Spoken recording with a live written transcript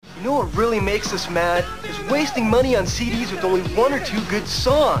You know what really makes us mad? Is wasting money on CDs with only one or two good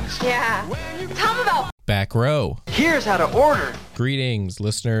songs. Yeah. Tell them about Back Row. Here's how to order. Greetings,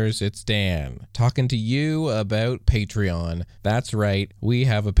 listeners. It's Dan, talking to you about Patreon. That's right, we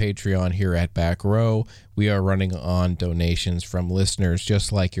have a Patreon here at Back Row. We are running on donations from listeners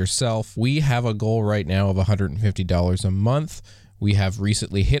just like yourself. We have a goal right now of $150 a month. We have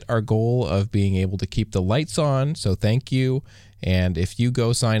recently hit our goal of being able to keep the lights on, so thank you. And if you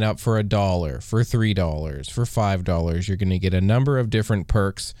go sign up for $1, for $3, for $5, you're going to get a number of different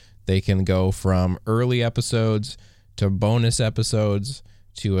perks. They can go from early episodes to bonus episodes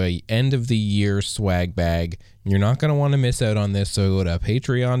to a end of the year swag bag. You're not going to want to miss out on this, so go to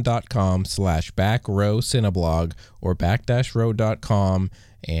patreon.com/backrowcineblog or back-row.com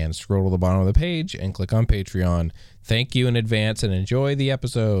and scroll to the bottom of the page and click on Patreon. Thank you in advance and enjoy the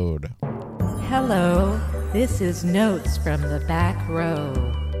episode. Hello, this is Notes from the Back Row,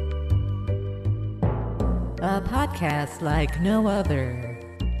 a podcast like no other.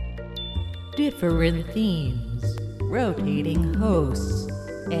 Different themes, rotating hosts,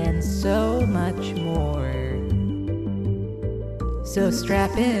 and so much more. So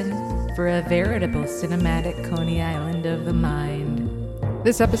strap in for a veritable cinematic Coney Island of the mind.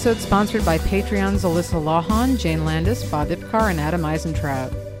 This episode sponsored by Patreon's Alyssa Lawhon, Jane Landis, Bob Ipcar, and Adam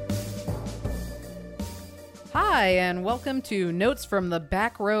Eisentrout. Hi, and welcome to Notes from the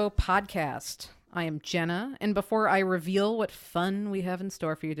Back Row podcast. I am Jenna, and before I reveal what fun we have in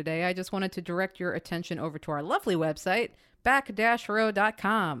store for you today, I just wanted to direct your attention over to our lovely website,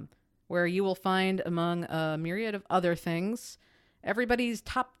 back-row.com, where you will find, among a myriad of other things, everybody's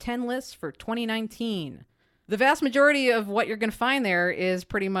top 10 lists for 2019. The vast majority of what you're going to find there is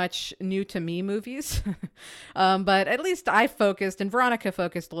pretty much new to me movies. But at least I focused, and Veronica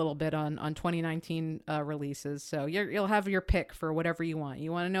focused a little bit on 2019 releases. So you'll have your pick for whatever you want.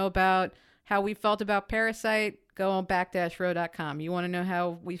 You want to know about how we felt about Parasite? Go on back-row.com. You want to know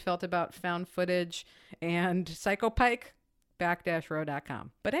how we felt about found footage and Psycho Pike?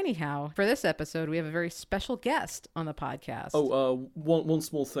 back-row.com. But anyhow, for this episode, we have a very special guest on the podcast. One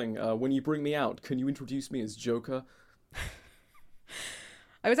small thing. When you bring me out, can you introduce me as Joker?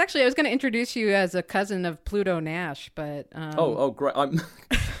 I was going to introduce you as a cousin of Pluto Nash, but... Great. I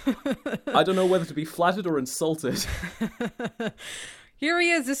don't know whether to be flattered or insulted. Here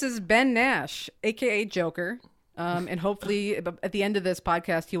he is. This is Ben Nash, a.k.a. Joker. And hopefully at the end of this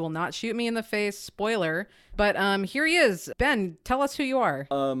podcast, he will not shoot me in the face. Spoiler. But here he is. Ben, tell us who you are.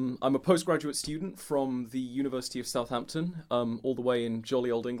 I'm a postgraduate student from the University of Southampton, all the way in jolly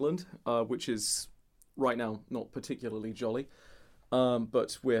old England, which is right now not particularly jolly.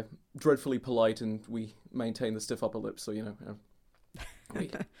 But we're dreadfully polite and we maintain the stiff upper lip, so, we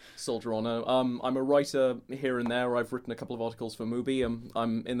soldier on. I'm a writer here and there. I've written a couple of articles for Mubi.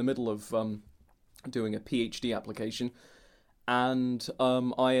 I'm in the middle of doing a PhD application, and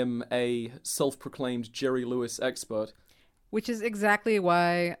I am a self-proclaimed Jerry Lewis expert. Which is exactly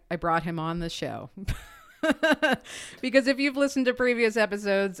why I brought him on the show. Because if you've listened to previous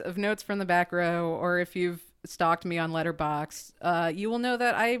episodes of Notes from the Back Row, or if you've stalked me on Letterboxd, you will know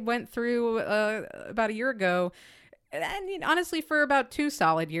that I went through about a year ago, and honestly, for about 2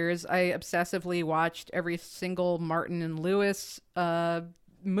 solid years, I obsessively watched every single Martin and Lewis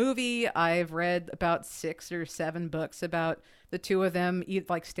movie. I've read about 6 or 7 books about the two of them,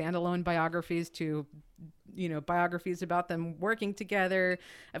 like standalone biographies to, biographies about them working together.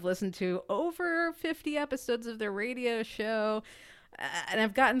 I've listened to over 50 episodes of their radio show. And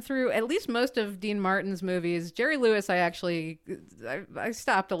I've gotten through at least most of Dean Martin's movies. Jerry Lewis, I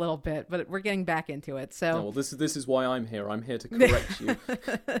stopped a little bit, but we're getting back into it. So, this is why I'm here. I'm here to correct you.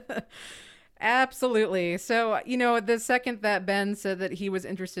 Absolutely. So, the second that Ben said that he was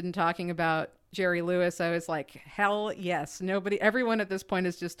interested in talking about Jerry Lewis, I was like, hell yes. Everyone at this point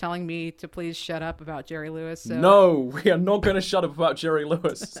is just telling me to please shut up about Jerry Lewis. So. No, we are not going to shut up about Jerry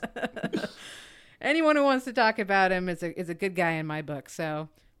Lewis. Anyone who wants to talk about him is a good guy in my book. So,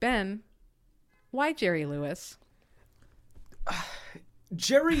 Ben, why Jerry Lewis?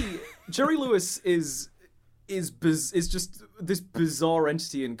 Jerry Lewis is just this bizarre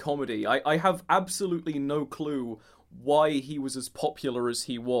entity in comedy. I have absolutely no clue why he was as popular as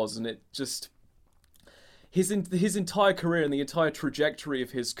he was, and it just his entire career and the entire trajectory of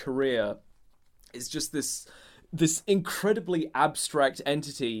his career is just this incredibly abstract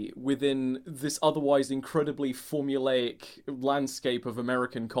entity within this otherwise incredibly formulaic landscape of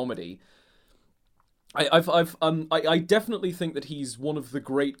American comedy. I definitely think that he's one of the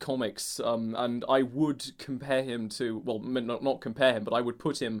great comics, and I would compare him to, well, not compare him, but I would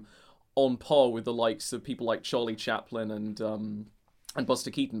put him on par with the likes of people like Charlie Chaplin and and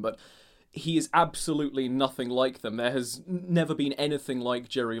Buster Keaton, but he is absolutely nothing like them. There has never been anything like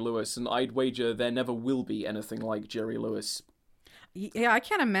Jerry Lewis, and I'd wager there never will be anything like Jerry Lewis. Yeah, I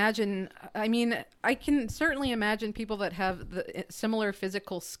can't imagine. I mean, I can certainly imagine people that have the similar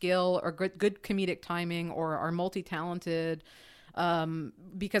physical skill or good comedic timing or are multi-talented.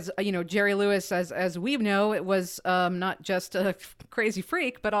 Because, Jerry Lewis, as we know, it was not just a crazy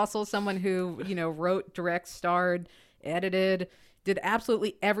freak, but also someone who, wrote, direct, starred, edited, did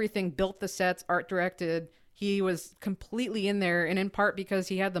absolutely everything, built the sets, art directed. He was completely in there, and in part because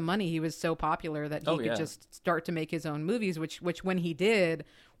he had the money, he was so popular that he could just start to make his own movies, which when he did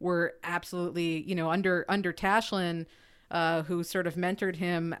were absolutely, under Tashlin, who sort of mentored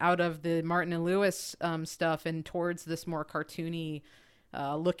him out of the Martin and Lewis stuff and towards this more cartoony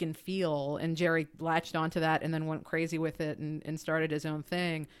look and feel. And Jerry latched onto that and then went crazy with it and started his own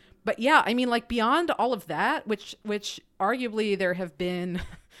thing. But yeah, I mean, like beyond all of that, which arguably there have been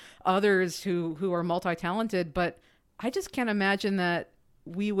others who are multi-talented, but I just can't imagine that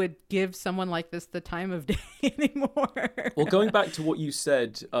we would give someone like this the time of day anymore. Well, going back to what you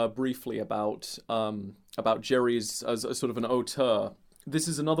said briefly about Jerry as a sort of an auteur, this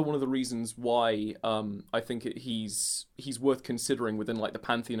is another one of the reasons why I think he's worth considering within like the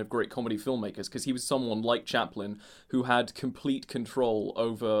pantheon of great comedy filmmakers, because he was someone like Chaplin who had complete control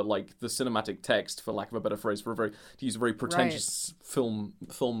over like the cinematic text, for lack of a better phrase, to use a very pretentious film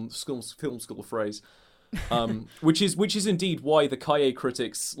school phrase. Which is indeed why the Cahiers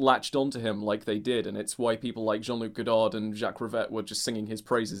critics latched onto him like they did, and it's why people like Jean-Luc Godard and Jacques Rivette were just singing his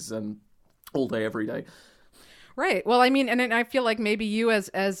praises all day, every day. Right. Well, I mean, and I feel like maybe you as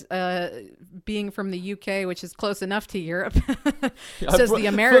being from the UK, which is close enough to Europe, says the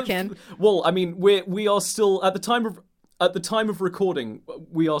American. Well, I mean, we are still at the time of recording,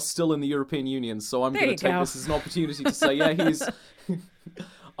 we are still in the European Union, so I'm going to take this as an opportunity to say,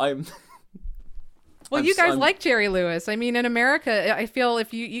 Well, you guys like Jerry Lewis. I mean, in America, I feel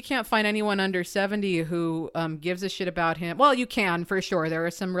if you can't find anyone under 70 who gives a shit about him. Well, you can for sure. There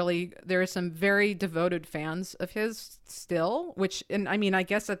are some very devoted fans of his still, and I mean, I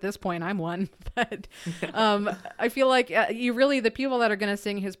guess at this point I'm one, but I feel like the people that are going to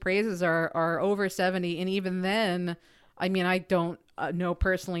sing his praises are over 70, and even then, I mean, I don't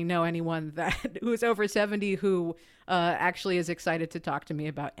personally know anyone who's over 70 who actually is excited to talk to me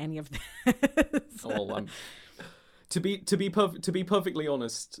about any of this. Well, to be perfectly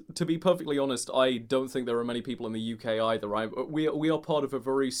honest, I don't think there are many people in the UK either. We are part of a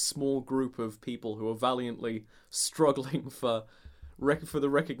very small group of people who are valiantly struggling for the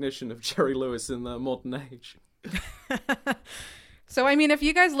recognition of Jerry Lewis in the modern age. So, I mean, if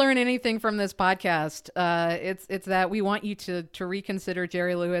you guys learn anything from this podcast, it's that we want you to reconsider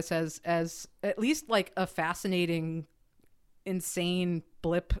Jerry Lewis as at least like a fascinating, insane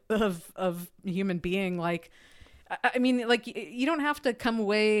blip of human being. Like, I mean, like you don't have to come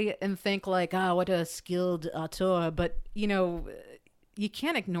away and think like, what a skilled auteur, but you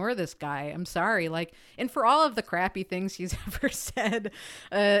can't ignore this guy. I'm sorry. Like, and for all of the crappy things he's ever said,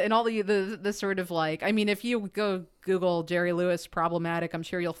 and all the sort of like, I mean, if you go Google Jerry Lewis problematic, I'm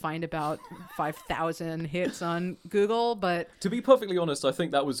sure you'll find about 5,000 hits on Google. But to be perfectly honest, I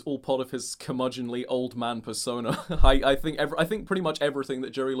think that was all part of his curmudgeonly old man persona. I think pretty much everything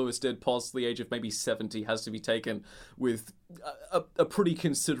that Jerry Lewis did past the age of maybe 70 has to be taken with a pretty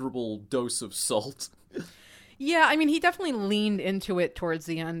considerable dose of salt. Yeah, I mean, he definitely leaned into it towards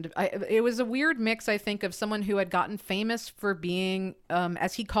the end. It was a weird mix, I think, of someone who had gotten famous for being,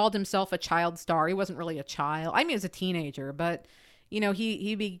 as he called himself, a child star. He wasn't really a child. I mean, he was a teenager, but,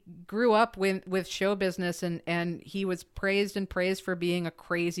 he grew up with show business and he was praised for being a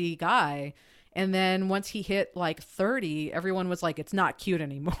crazy guy. And then once he hit like 30, everyone was like, it's not cute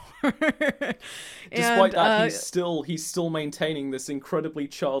anymore. Despite that, he's still maintaining this incredibly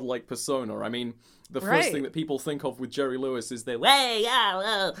childlike persona. I mean, the first thing that people think of with Jerry Lewis is their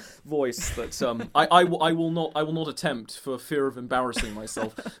voice that I will not attempt for fear of embarrassing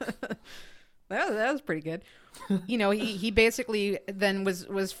myself. That was pretty good. He basically then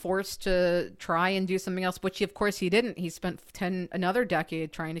was forced to try and do something else, which of course he didn't. He spent another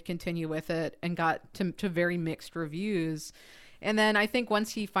decade trying to continue with it and got to very mixed reviews. And then I think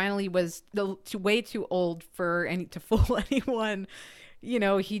once he finally was way too old to fool anyone,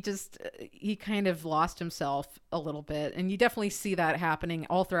 he kind of lost himself a little bit. And you definitely see that happening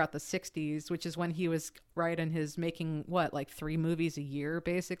all throughout the 60s, which is when he was in his making, 3 movies a year,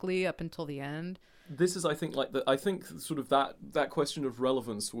 basically, up until the end. This is, I think, sort of that question of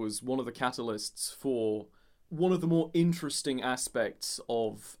relevance was one of the catalysts for one of the more interesting aspects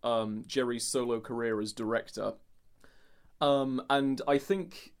of Jerry's solo career as director. And I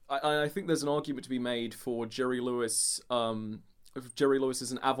think there's an argument to be made for Jerry Lewis. Jerry Lewis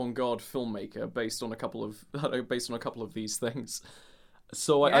is an avant-garde filmmaker based on a couple of these things.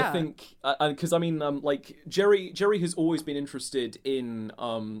 So I think, because I mean, like Jerry has always been interested in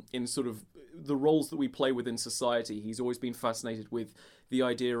sort of the roles that we play within society. He's always been fascinated with the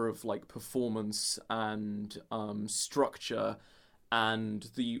idea of like performance and structure and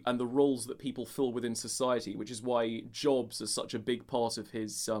the roles that people fill within society, which is why jobs are such a big part of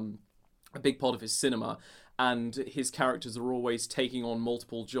his cinema, and his characters are always taking on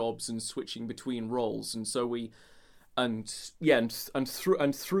multiple jobs and switching between roles, and so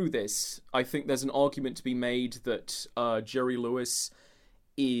through this, I think there's an argument to be made that Jerry Lewis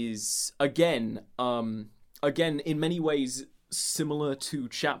is again in many ways similar to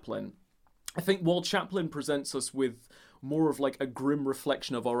Chaplin. I think while Chaplin presents us with more of like a grim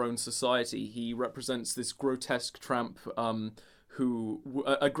reflection of our own society, he represents this grotesque tramp who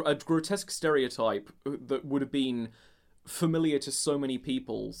a grotesque stereotype that would have been familiar to so many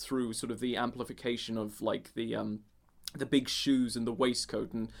people through sort of the amplification of like the big shoes and the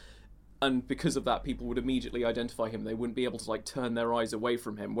waistcoat, and because of that, people would immediately identify him. They wouldn't be able to like turn their eyes away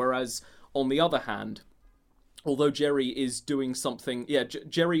from him. Whereas on the other hand, although Jerry is doing something,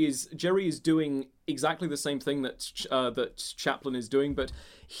 Jerry is doing exactly the same thing that Chaplin is doing, but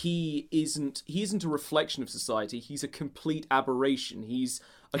he isn't a reflection of society. He's a complete aberration. He's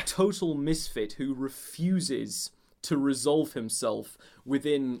a total misfit who refuses to resolve himself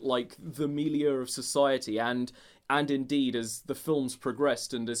within like the milieu of society, and indeed, as the films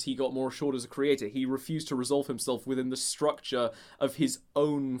progressed and as he got more assured as a creator, he refused to resolve himself within the structure of his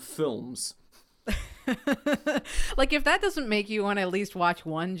own films. Like, if that doesn't make you want to at least watch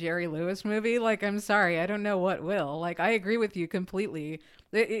one Jerry Lewis movie, like, I'm sorry, I don't know what will. Like, I agree with you completely.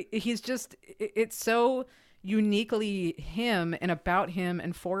 It's so uniquely him and about him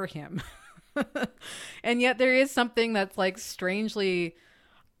and for him. And yet there is something that's like strangely,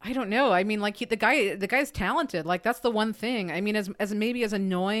 I don't know. I mean, like the guy's talented. Like, that's the one thing. I mean, as maybe as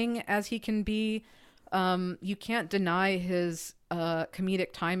annoying as he can be, you can't deny his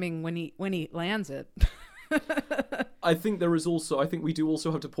comedic timing when he lands it. I think we do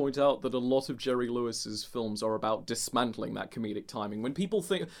also have to point out that a lot of Jerry Lewis's films are about dismantling that comedic timing. When people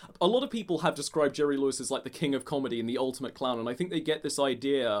think, a lot of people have described Jerry Lewis as like the king of comedy and the ultimate clown, and I think they get this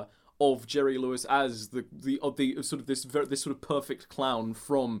idea of Jerry Lewis as the sort of this sort of perfect clown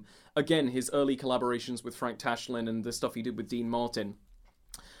from, again, his early collaborations with Frank Tashlin and the stuff he did with Dean Martin.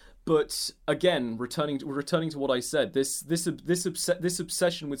 But again, returning to what I said, this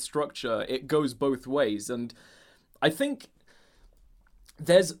obsession with structure, it goes both ways, and I think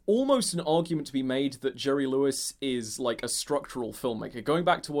there's almost an argument to be made that Jerry Lewis is like a structural filmmaker. Going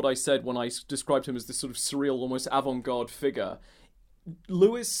back to what I said when I described him as this sort of surreal, almost avant-garde figure,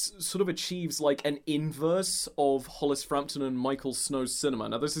 Lewis sort of achieves like an inverse of Hollis Frampton and Michael Snow's cinema.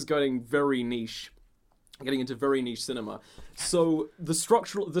 Now this is getting into very niche cinema. So the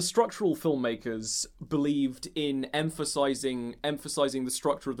structural filmmakers believed in emphasizing the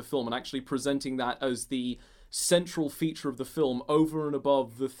structure of the film and actually presenting that as the central feature of the film over and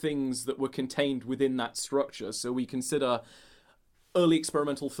above the things that were contained within that structure. So we consider early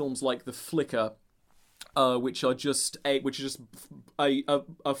experimental films like The Flicker, which are just a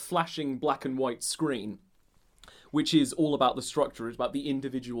flashing black and white screen, which is all about the structure. It's about the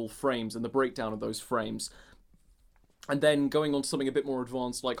individual frames and the breakdown of those frames. And then going on to something a bit more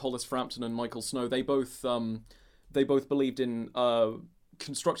advanced, like Hollis Frampton and Michael Snow, they both believed in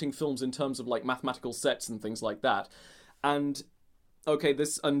constructing films in terms of like mathematical sets and things like that. And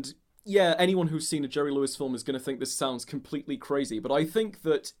anyone who's seen a Jerry Lewis film is going to think this sounds completely crazy, but I think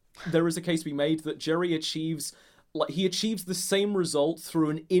that there is a case to be made that Jerry achieves the same result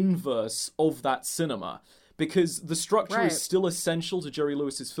through an inverse of that cinema. Because the structure is still essential to Jerry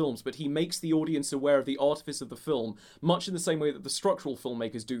Lewis's films, but he makes the audience aware of the artifice of the film, much in the same way that the structural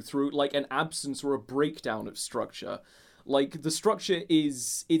filmmakers do, through like an absence or a breakdown of structure. Like, the structure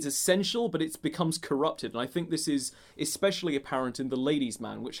is essential, but it becomes corrupted, and I think this is especially apparent in The Ladies'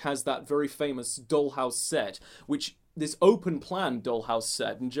 Man, which has that very famous dollhouse set, this open plan dollhouse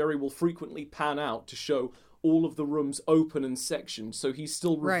set, and Jerry will frequently pan out to show all of the rooms open and sectioned, so he's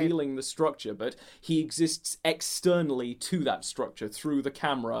still revealing the structure, but he exists externally to that structure through the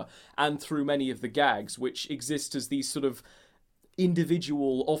camera and through many of the gags, which exist as these sort of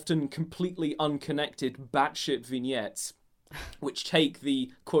individual, often completely unconnected batshit vignettes, which take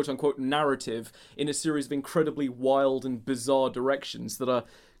the quote-unquote narrative in a series of incredibly wild and bizarre directions that are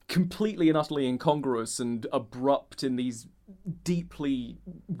completely and utterly incongruous and abrupt in these deeply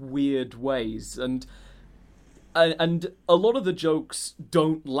weird ways. And and a lot of the jokes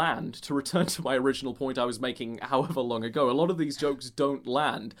don't land. To return to my original point I was making however long ago, a lot of these jokes don't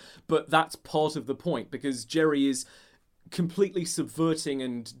land, but that's part of the point, because Jerry is completely subverting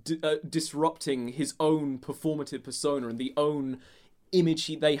and disrupting his own performative persona and the own image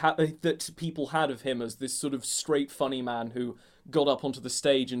that people had of him as this sort of straight funny man who got up onto the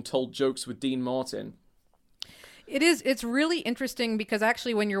stage and told jokes with Dean Martin. It's really interesting because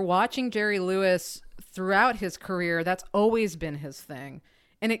actually when you're watching Jerry Lewis throughout his career, that's always been his thing.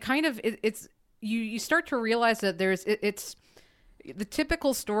 And it kind of, it's you start to realize that it's the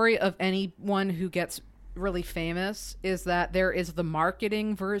typical story of anyone who gets really famous is that there is the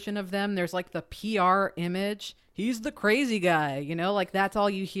marketing version of them. There's like the PR image. He's the crazy guy, like that's all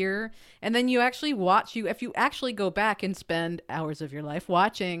you hear. And then you actually if you actually go back and spend hours of your life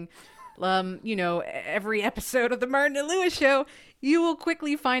watching every episode of the Martin and Lewis show, you will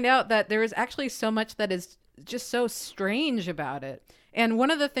quickly find out that there is actually so much that is just so strange about it. And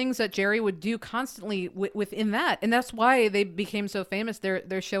one of the things that Jerry would do constantly within that, and that's why they became so famous,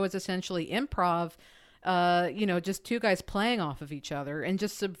 their show is essentially improv, just two guys playing off of each other and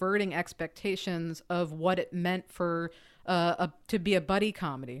just subverting expectations of what it meant for to be a buddy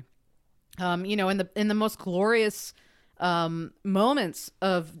comedy. In the most glorious moments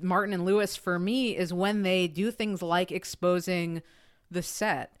of Martin and Lewis for me is when they do things like exposing the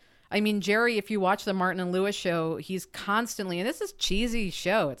set. I mean, Jerry, if you watch the Martin and Lewis show, he's constantly, and this is cheesy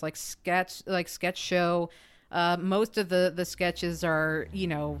show. It's like sketch show. Most of the sketches are,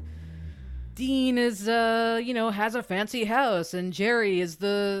 Dean is, has a fancy house, and Jerry is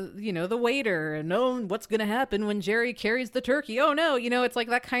the waiter, and what's going to happen when Jerry carries the turkey? Oh no, it's like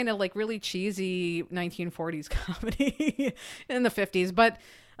that kind of like really cheesy 1940s comedy in the 50s. But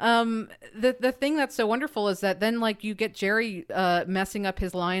the thing that's so wonderful is that then like you get Jerry messing up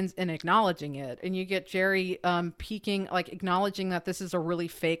his lines and acknowledging it, and you get Jerry peeking, like acknowledging that this is a really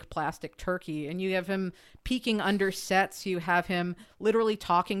fake plastic turkey, and you have him peeking under sets, you have him literally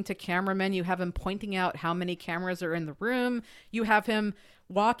talking to cameramen, you have him pointing out how many cameras are in the room, you have him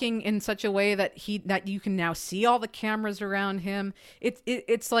walking in such a way that you can now see all the cameras around him.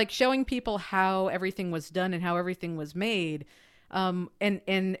 It's like showing people how everything was done and how everything was made. And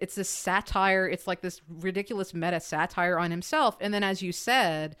it's this satire. It's like this ridiculous meta satire on himself. And then, as you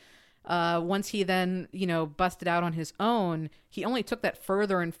said, once he then, busted out on his own, he only took that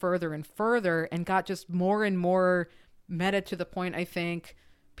further and further and further and got just more and more meta to the point, I think,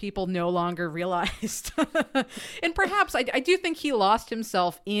 people no longer realized. And perhaps I do think he lost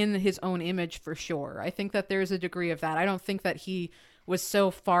himself in his own image for sure. I think that there's a degree of that. I don't think that he was so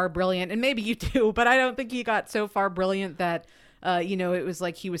far brilliant, and maybe you do, but I don't think he got so far brilliant that it was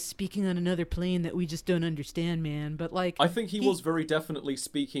like he was speaking on another plane that we just don't understand, man. But like, I think he was very definitely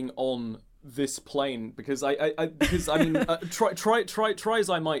speaking on this plane, because try as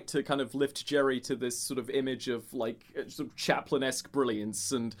I might to kind of lift Jerry to this sort of image of like sort of Chaplin-esque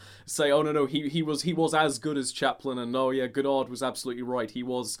brilliance and say, oh no, he was as good as Chaplin, and oh yeah, Godard was absolutely right. He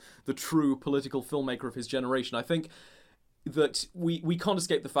was the true political filmmaker of his generation. I think that we can't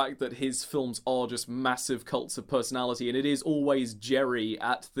escape the fact that his films are just massive cults of personality, and it is always Jerry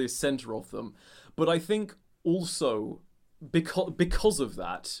at the center of them. But I think also because of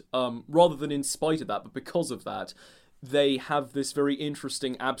that, rather than in spite of that, but because of that, they have this very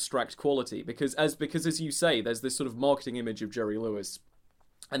interesting abstract quality. Because as you say, there's this sort of marketing image of Jerry Lewis,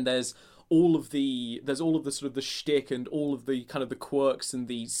 and there's all of the sort of the shtick and all of the kind of the quirks and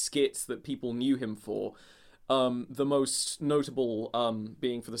the skits that people knew him for. The most notable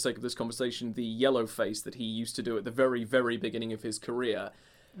being, for the sake of this conversation, the yellow face that he used to do at the very, very beginning of his career.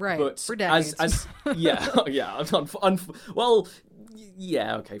 Right, but for decades. Well,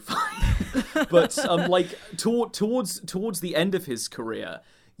 yeah, okay, fine. But towards the end of his career,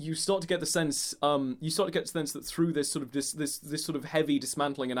 you start to get the sense that through this sort of this sort of heavy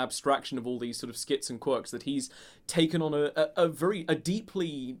dismantling and abstraction of all these sort of skits and quirks, that he's taken on a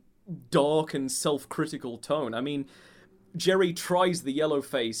deeply dark and self-critical tone. I mean, Jerry tries the yellow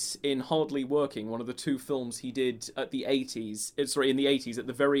face in Hardly Working, one of the two films he did in the 80s, at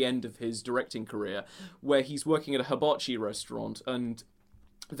the very end of his directing career, where he's working at a hibachi restaurant, and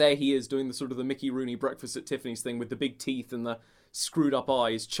there he is doing the sort of the Mickey Rooney Breakfast at Tiffany's thing with the big teeth and the screwed up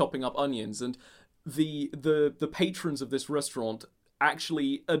eyes, chopping up onions, and the patrons of this restaurant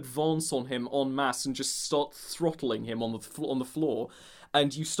actually advance on him en masse and just start throttling him on the floor,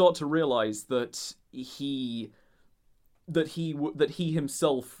 and you start to realize that he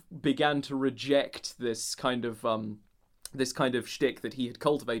himself began to reject this kind of shtick that he had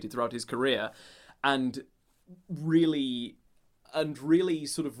cultivated throughout his career, and really really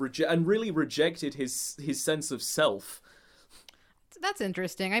sort of rejected his sense of self. That's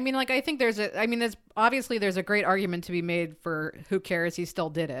interesting. I mean, like, I think there's a great argument to be made for who cares, he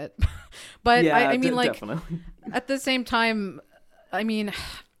still did it. But yeah, I mean, like, definitely. At the same time, I mean,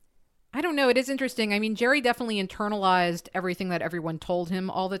 I don't know. It is interesting. I mean, Jerry definitely internalized everything that everyone told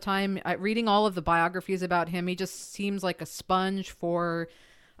him all the time. Reading all of the biographies about him, he just seems like a sponge for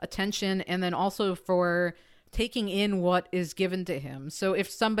attention, and then also for taking in what is given to him. So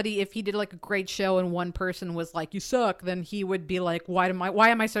if he did like a great show and one person was like, you suck, then he would be like, why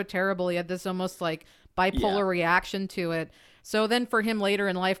am I so terrible? He had this almost like bipolar reaction to it. So then for him later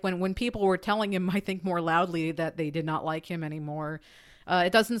in life, when people were telling him, I think more loudly, that they did not like him anymore,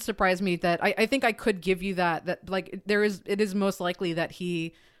 it doesn't surprise me that I think I could give you that like it is most likely that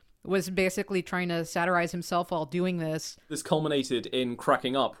he was basically trying to satirize himself while doing this. This culminated in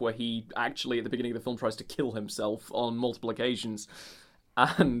Cracking Up, where he actually, at the beginning of the film, tries to kill himself on multiple occasions.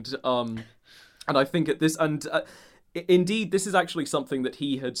 And I think at this... Indeed, this is actually something that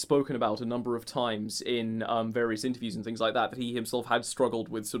he had spoken about a number of times in various interviews and things like that he himself had struggled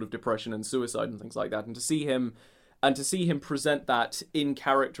with sort of depression and suicide and things like that. And to see him present that in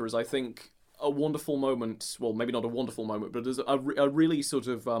character is, I think, a wonderful moment. Well, maybe not a wonderful moment, but as a really sort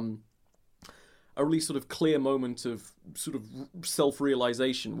of clear moment of sort of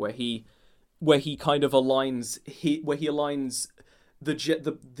self-realization where he kind of aligns the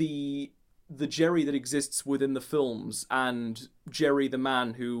Jerry that exists within the films and Jerry the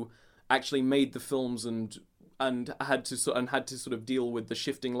man who actually made the films and had to sort of deal with the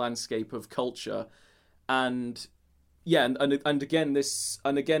shifting landscape of culture. And yeah, and again this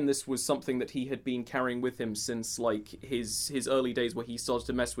was something that he had been carrying with him since like his early days, where he started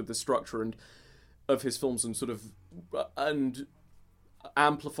to mess with the structure and of his films and sort of and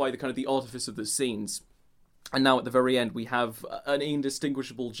amplify the kind of the artifice of the scenes. And now at the very end we have an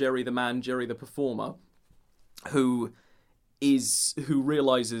indistinguishable Jerry the man, Jerry the performer, who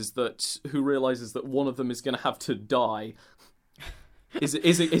realizes that one of them is going to have to die. Is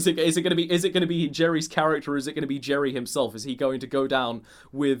it going to be Jerry's character, or is it going to be Jerry himself? Is he going to go down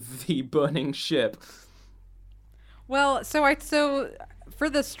with the burning ship? Well, so for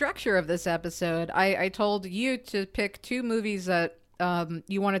the structure of this episode, I told you to pick two movies that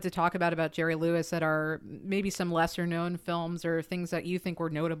you wanted to talk about Jerry Lewis that are maybe some lesser known films or things that you think were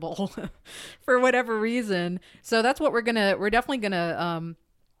notable for whatever reason. So that's what we're definitely gonna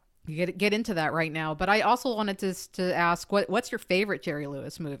get into that right now. But I also wanted to ask, what's your favorite Jerry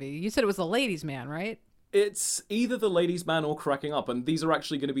Lewis movie? You said it was The Ladies' Man, right? It's either The Ladies' Man or Cracking Up, and these are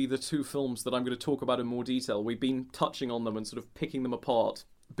actually going to be the two films that I'm going to talk about in more detail. We've been touching on them and sort of picking them apart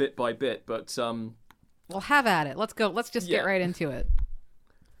bit by bit, but well, have at it. Let's go. Let's just get right into it.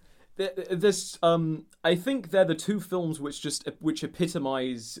 I think they're the two films which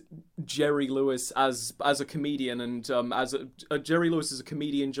epitomize Jerry Lewis as a comedian, and as a Jerry Lewis is a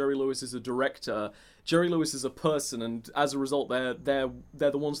comedian, Jerry Lewis is a director, Jerry Lewis is a person, and as a result, they're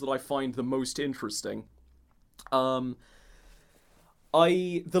the ones that I find the most interesting. The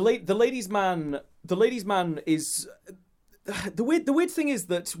Ladies' Man is. The weird thing is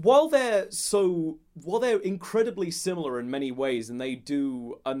that while they're incredibly similar in many ways, and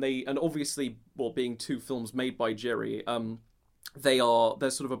obviously, well, being two films made by Jerry, they're not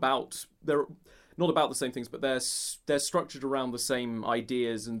about the same things, but they're structured around the same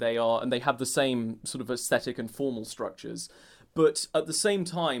ideas, and they have the same sort of aesthetic and formal structures. But at the same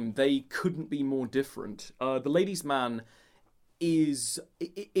time, they couldn't be more different. The Ladies' Man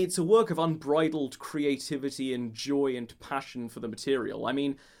it's a work of unbridled creativity and joy and passion for the material. I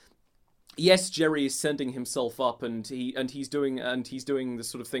mean, yes, Jerry is sending himself up, and he's doing the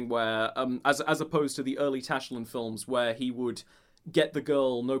sort of thing where, as opposed to the early Tashlin films where he would get the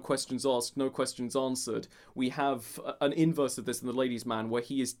girl, no questions asked, no questions answered. We have an inverse of this in The Ladies' Man, where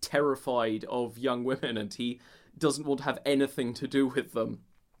he is terrified of young women and he doesn't want to have anything to do with them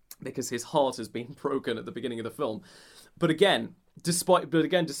because his heart has been broken at the beginning of the film. But again, despite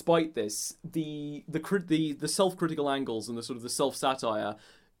this, the self-critical angles and the sort of the self-satire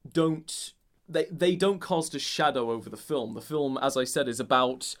don't cast a shadow over the film. The film, as I said, is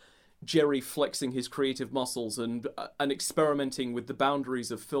about Jerry flexing his creative muscles and experimenting with the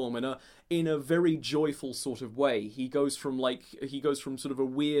boundaries of film in a very joyful sort of way. He goes from a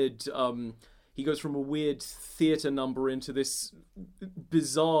weird theatre number into this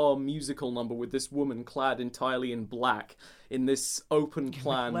bizarre musical number with this woman clad entirely in black in this open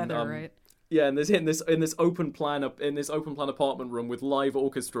plan leather, right? Yeah, in this open plan apartment room with live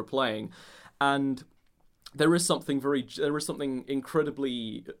orchestra playing, and there is something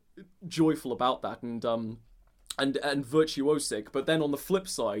incredibly joyful about that, and and virtuosic. But then on the flip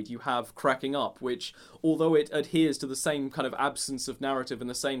side, you have Cracking Up, which, although it adheres to the same kind of absence of narrative and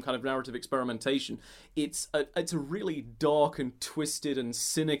the same kind of narrative experimentation, it's a really dark and twisted and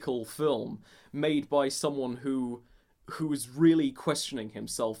cynical film made by someone who is really questioning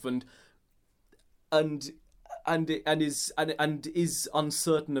himself and is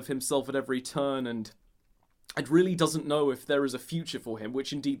uncertain of himself at every turn, and really doesn't know if there is a future for him,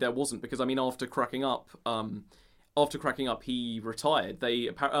 which indeed there wasn't, because I mean after Cracking Up he retired.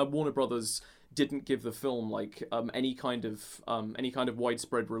 Warner Brothers didn't give the film like any kind of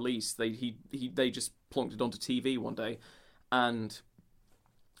widespread release. They just plonked it onto TV one day, and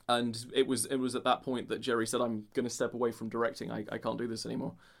it was at that point that Jerry said, "I'm going to step away from directing. I can't do this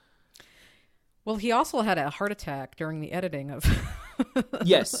anymore." Well, he also had a heart attack during the editing of.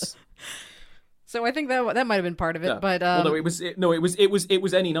 Yes. So I think that might have been part of it, yeah. but well, it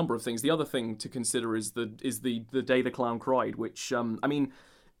was any number of things. The other thing to consider is the Day the Clown Cried, which I mean,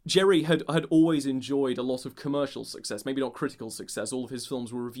 Jerry had always enjoyed a lot of commercial success, maybe not critical success. All of his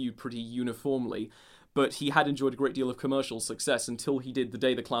films were reviewed pretty uniformly, but he had enjoyed a great deal of commercial success until he did The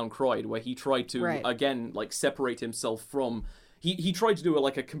Day the Clown Cried, where he tried to again like separate himself from. He tried to do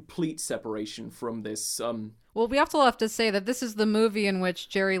a complete separation from this. Well, we also have to say that this is the movie in which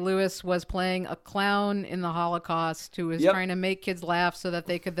Jerry Lewis was playing a clown in the Holocaust who was trying to make kids laugh so that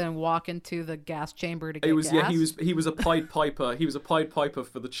they could then walk into the gas chamber to get gas. Yeah, he was a Pied Piper. He was a Pied Piper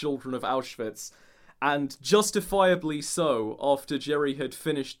for the children of Auschwitz. And justifiably so, after Jerry had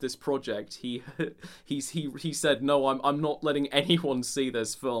finished this project, he said, "No, I'm not letting anyone see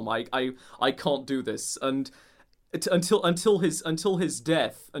this film. I can't do this." And until his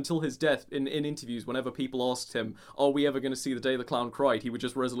death in interviews, whenever people asked him, "Are we ever going to see The Day the Clown Cried?" he would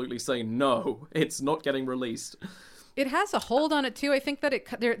just resolutely say, "No, it's not getting released." It has a hold on it too. I think that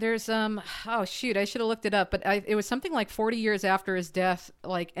there's oh shoot, I should have looked it up, but it was something like 40 years after his death,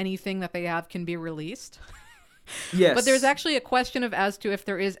 like anything that they have can be released. Yes. But there's actually a question as to if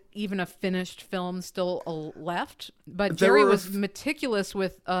there is even a finished film still left. But Jerry was meticulous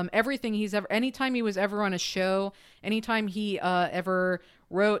with everything he's ever. Anytime he was ever on a show, anytime he ever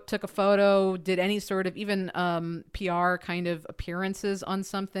wrote, took a photo, did any sort of even PR kind of appearances on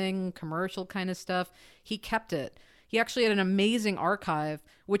something, commercial kind of stuff, he kept it. He actually had an amazing archive,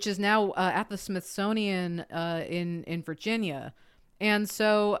 which is now at the Smithsonian in Virginia. And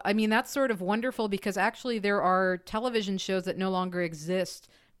so, I mean, that's sort of wonderful because actually there are television shows that no longer exist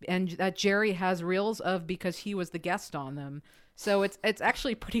and that Jerry has reels of because he was the guest on them. So it's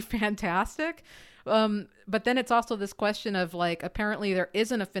actually pretty fantastic. But then it's also this question of like, apparently there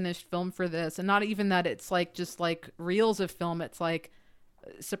isn't a finished film for this, and not even that it's like just like reels of film. It's like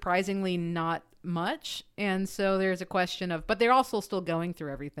surprisingly not much. And so there's a question of, but they're also still going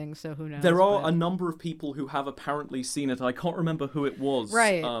through everything, so who knows. There are a number of people who have apparently seen it. I can't remember who it was.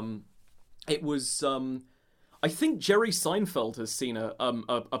 Right. It was I think Jerry Seinfeld has seen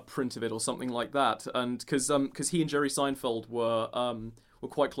a print of it or something like that, and because he and Jerry Seinfeld were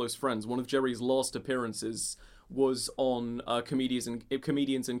quite close friends. One of Jerry's last appearances was on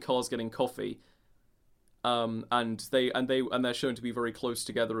Comedians in Cars Getting Coffee. And they're shown to be very close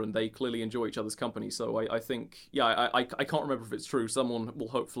together, and they clearly enjoy each other's company. So I think, I can't remember if it's true. Someone will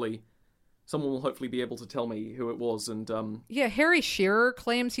hopefully be able to tell me who it was. And Harry Shearer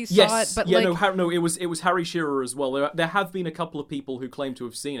claims he saw it, but it was Harry Shearer as well. There have been a couple of people who claim to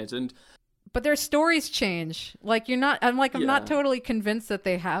have seen it, but their stories change. Like I'm not totally convinced that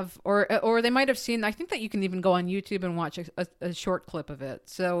they have, or they might have seen. I think that you can even go on YouTube and watch a short clip of it.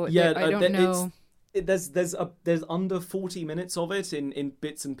 So I don't know. There's under 40 minutes of it in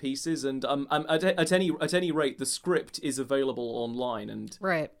bits and pieces, and at any rate, the script is available online, and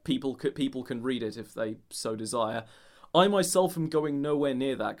people can read it if they so desire. I myself am going nowhere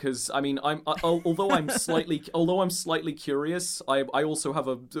near that because I mean although I'm slightly curious, I also have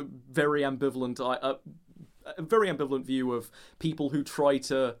a very ambivalent view of people who try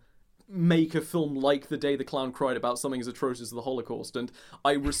to make a film like The Day the Clown Cried about something as atrocious as the Holocaust, and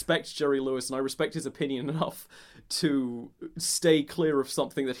I respect Jerry Lewis and I respect his opinion enough to stay clear of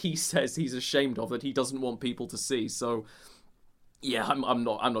something that he says he's ashamed of, that he doesn't want people to see. So yeah, I'm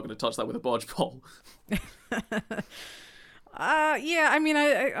not going to touch that with a barge pole. I mean,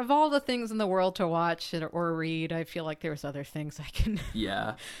 I of all the things in the world to watch or read, I feel like there's other things I can.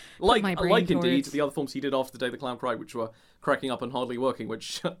 Yeah, like indeed the other films he did after The Day the Clown Cried, which were Cracking Up and Hardly Working,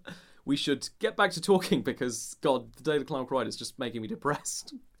 which we should get back to talking because God, The Day the Clown Cried is just making me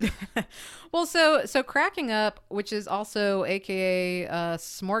depressed. Well, so Cracking Up, which is also AKA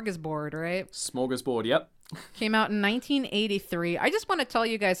Smorgasbord, right? Smorgasbord, yep. Came out in 1983. I just want to tell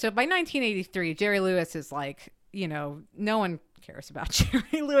you guys, so by 1983, Jerry Lewis is like you know, no one cares about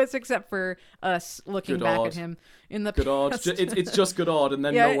Jerry Lewis except for us looking back at him in the Godard. past. It's just Godard and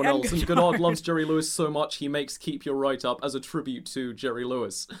then Yeah, no one and else. And Godard loves Jerry Lewis so much he makes Keep Your Right Up as a tribute to Jerry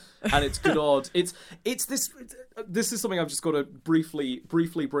Lewis. And it's Godard. It's this is something I've just got to briefly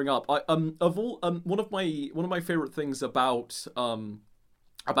bring up. One of my favorite things about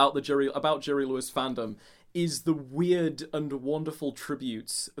Jerry Lewis fandom is the weird and wonderful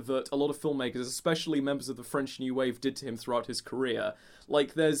tributes that a lot of filmmakers, especially members of the French New Wave, did to him throughout his career.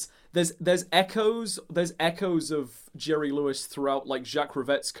 Like there's echoes of Jerry Lewis throughout, like Jacques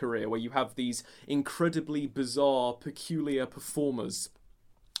Rivette's career, where you have these incredibly bizarre, peculiar performers,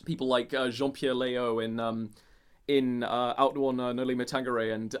 people like Jean-Pierre Léaud in Outdoor Noli Me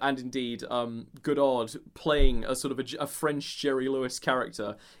Tangere, and indeed Godard playing a sort of a French Jerry Lewis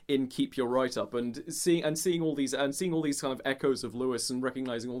character in Keep Your Right Up, and seeing all these kind of echoes of Lewis and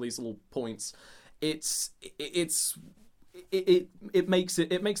recognizing all these little points. It makes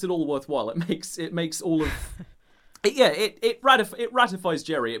it all worthwhile. It makes all of it ratifies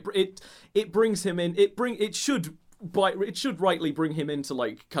Jerry. It brings him in. It should rightly bring him into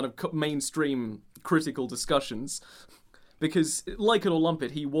like kind of mainstream critical discussions, because like it or lump it,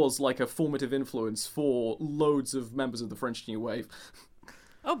 he was like a formative influence for loads of members of the French New Wave.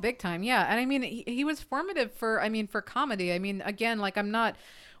 Oh, big time. Yeah. And I mean, he was formative for comedy. I mean, again, like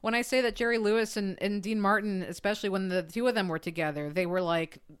when I say that Jerry Lewis and Dean Martin, especially when the two of them were together, they were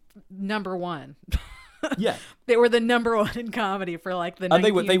like number one. Yeah, they were the number one in comedy for like the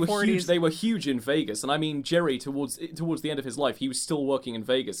 1940s. They were huge. They were huge in Vegas, and I mean Jerry towards the end of his life, he was still working in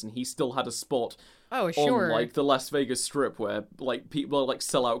Vegas, and he still had a spot on like the Las Vegas Strip where like people like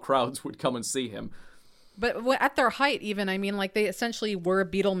sellout crowds would come and see him. But at their height, even, I mean, like they essentially were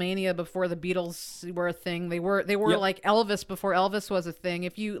Beatlemania before the Beatles were a thing. They were yep. Like Elvis before Elvis was a thing.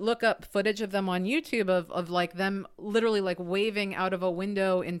 If you look up footage of them on YouTube of like them literally like waving out of a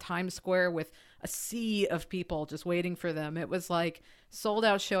window in Times Square with a sea of people just waiting for them, it was like sold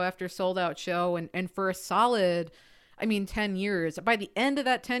out show after sold out show, and for a solid, I mean, 10 years. By the end of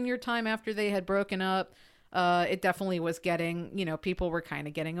that 10-year time after they had broken up, it definitely was getting, you know, people were kind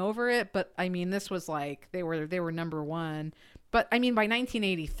of getting over it. But I mean, this was like, they were number one. But I mean, by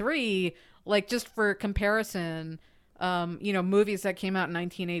 1983, like just for comparison, you know, movies that came out in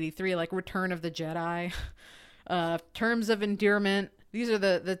 1983, like Return of the Jedi, Terms of Endearment. These are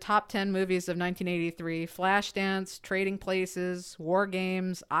the top 10 movies of 1983. Flashdance, Trading Places, War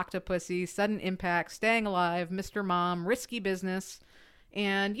Games, Octopussy, Sudden Impact, Staying Alive, Mr. Mom, Risky Business.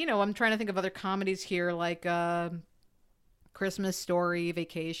 And, you know, I'm trying to think of other comedies here, like Christmas Story,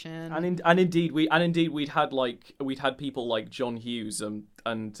 Vacation. And indeed we'd had people like John Hughes and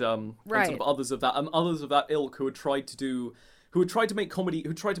right. sort of others of that ilk who had tried to make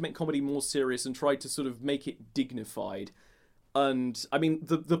comedy more serious and tried to sort of make it dignified. And I mean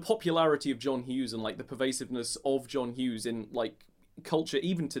the popularity of John Hughes and like the pervasiveness of John Hughes in like culture,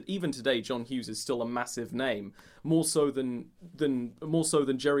 even today, John Hughes is still a massive name, more so than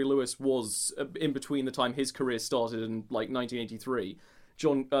Jerry Lewis was in between the time his career started in like 1983.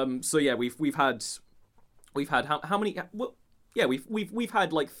 So yeah, we've had how many? Well, yeah, we've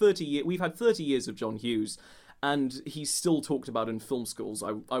had like 30 years. We've had 30 years of John Hughes, and he's still talked about in film schools.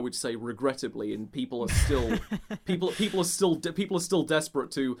 I would say regrettably, and people are still people are still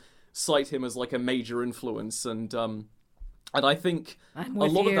desperate to cite him as like a major influence, and I think a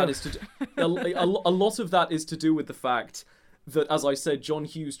lot of that is to do with the fact that, as I said, John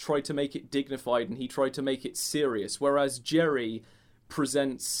Hughes tried to make it dignified and he tried to make it serious, whereas Jerry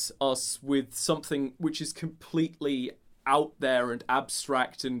presents us with something which is completely out there and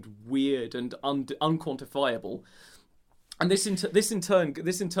abstract and weird and unquantifiable. And this in turn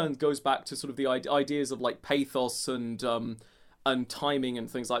goes back to sort of the ideas of like pathos and timing and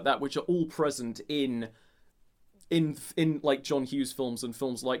things like that, which are all present in like John Hughes films and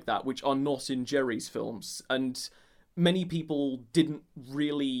films like that, which are not in Jerry's films. And many people didn't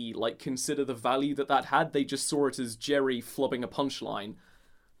really like consider the value that had. They just saw it as Jerry flubbing a punchline.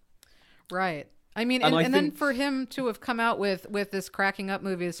 Right. I mean, and then for him to have come out with this cracking up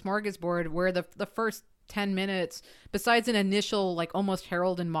movie, Smorgasbord, where the first 10 minutes, besides an initial like almost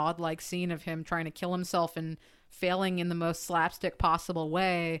Harold and Maude like scene of him trying to kill himself and failing in the most slapstick possible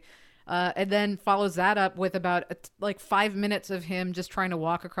way, and then follows that up with about like 5 minutes of him just trying to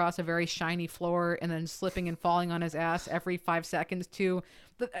walk across a very shiny floor and then slipping and falling on his ass every 5 seconds too.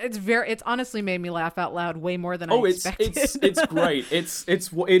 It's honestly made me laugh out loud way more than I expected. It's great. It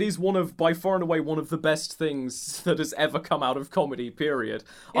is by far and away one of the best things that has ever come out of comedy, period.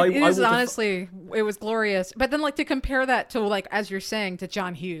 It was glorious. But then like to compare that to like, as you're saying, to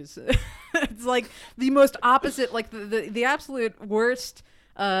John Hughes. It's like the most opposite, like the absolute worst,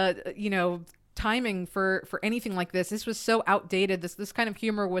 timing for anything like this. This was so outdated. This kind of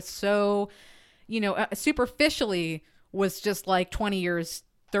humor was so, superficially was just like 20 years,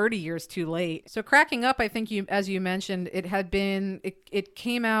 30 years too late. So Cracking Up, I think as you mentioned, it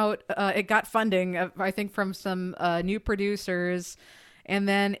came out, it got funding, I think, from some new producers, and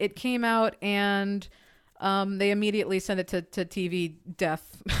then it came out and they immediately sent it to TV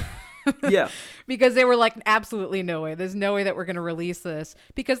death. Yeah. Because they were like, absolutely no way. There's no way that we're going to release this.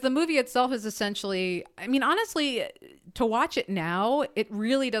 Because the movie itself is essentially, I mean, honestly, to watch it now, it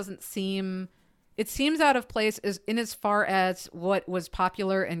really doesn't seem, it seems out of place as far as what was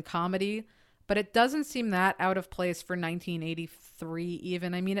popular in comedy, but it doesn't seem that out of place for 1983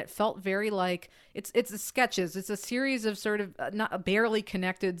 even. I mean, it felt very like, it's sketches. It's a series of sort of not barely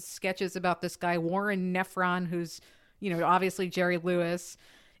connected sketches about this guy, Warren Nephron, who's, obviously Jerry Lewis.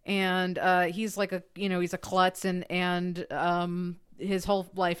 And he's like he's a klutz, and his whole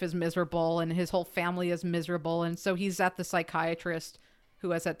life is miserable, and his whole family is miserable. And so he's at the psychiatrist, who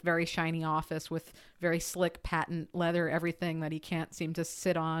has that very shiny office with very slick patent leather, everything that he can't seem to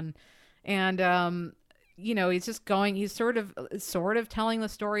sit on. And, he's just he's sort of telling the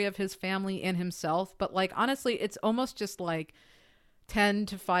story of his family and himself. But like, honestly, it's almost just like 10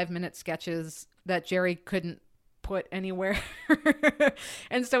 to 5-minute sketches that Jerry couldn't put anywhere.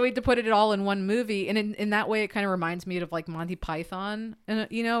 And so we had to put it all in one movie. And in that way, it kind of reminds me of like Monty Python. And,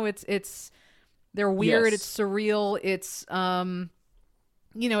 it's they're weird. Yes. It's surreal. It's,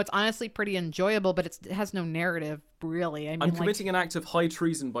 it's honestly pretty enjoyable, but it has no narrative, really. I mean, I'm committing an act of high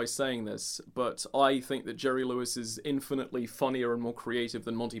treason by saying this, but I think that Jerry Lewis is infinitely funnier and more creative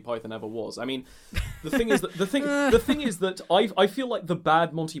than Monty Python ever was. I mean, the thing is that I feel like the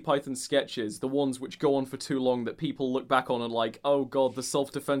bad Monty Python sketches, the ones which go on for too long, that people look back on and like, oh god, the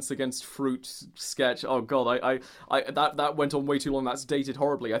self-defense against fruit sketch. Oh god, I that went on way too long. That's dated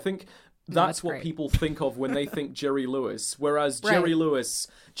horribly. I think that's what people think of when they think Jerry Lewis. Whereas Jerry Lewis,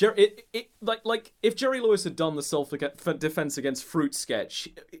 if Jerry Lewis had done the self-defense against fruit sketch,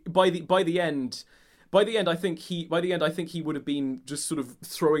 by the end, I think he would have been just sort of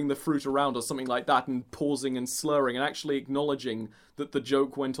throwing the fruit around or something like that, and pausing and slurring and actually acknowledging that the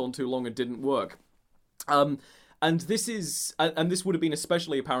joke went on too long and didn't work. And this would have been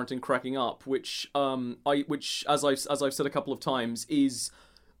especially apparent in Cracking Up, which as I've said a couple of times is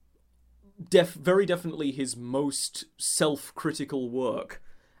very definitely his most self-critical work,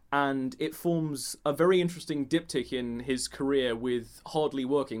 and it forms a very interesting diptych in his career with Hardly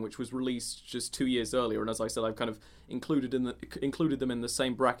Working, which was released just 2 years earlier. And as I said, I've kind of included them in the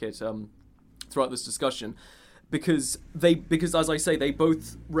same bracket throughout this discussion, because as I say, they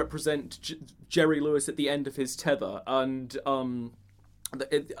both represent Jerry Lewis at the end of his tether. And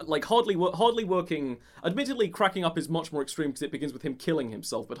Hardly Working, admittedly, Cracking Up is much more extreme because it begins with him killing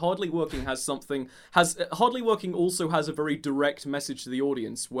himself, but Hardly Working Hardly Working also has a very direct message to the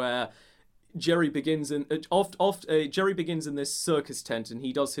audience, where Jerry begins in this circus tent, and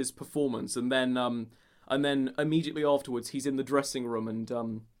he does his performance, and then immediately afterwards he's in the dressing room, and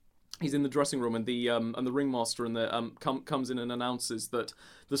the ringmaster comes in and announces that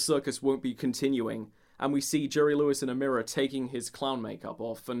the circus won't be continuing. And we see Jerry Lewis in a mirror taking his clown makeup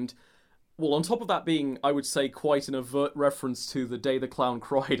off. And, well, on top of that being, I would say, quite an overt reference to The Day the Clown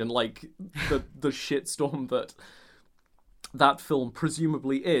Cried, and, like, the shitstorm that film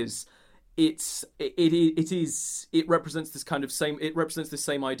presumably is, it represents this kind of the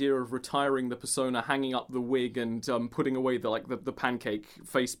same idea of retiring the persona, hanging up the wig, and putting away the pancake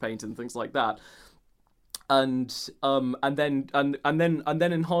face paint and things like that. And then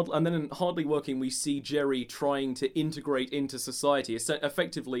in Hardly Working, we see Jerry trying to integrate into society,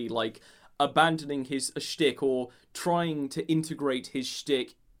 effectively like abandoning his shtick, or trying to integrate his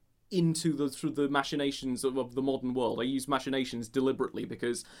shtick into the machinations of the modern world. I use machinations deliberately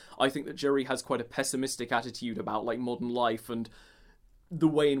because I think that Jerry has quite a pessimistic attitude about like modern life and the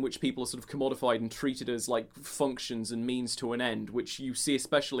way in which people are sort of commodified and treated as like functions and means to an end, which you see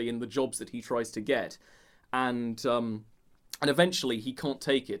especially in the jobs that he tries to get. And eventually he can't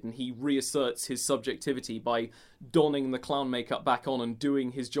take it, and he reasserts his subjectivity by donning the clown makeup back on and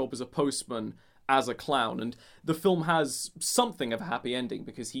doing his job as a postman as a clown. And the film has something of a happy ending,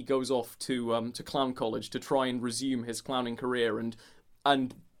 because he goes off to clown college to try and resume his clowning career and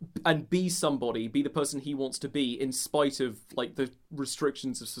be the person he wants to be, in spite of like the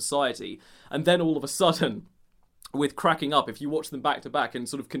restrictions of society. And then all of a sudden, with Cracking Up, if you watch them back to back and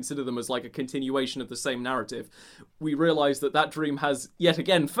sort of consider them as like a continuation of the same narrative, we realise that dream has yet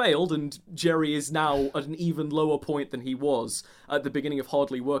again failed, and Jerry is now at an even lower point than he was at the beginning of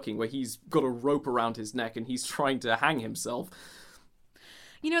Hardly Working, where he's got a rope around his neck and he's trying to hang himself.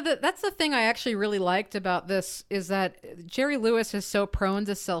 You know, that's the thing I actually really liked about this, is that Jerry Lewis is so prone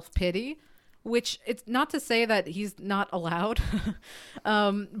to self-pity, which it's not to say that he's not allowed,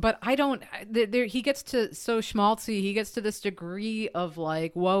 but I don't, he gets to so schmaltzy, he gets to this degree of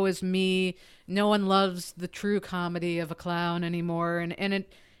like, woe is me, no one loves the true comedy of a clown anymore, and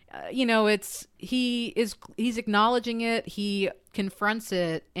it, you know, he's acknowledging it, he confronts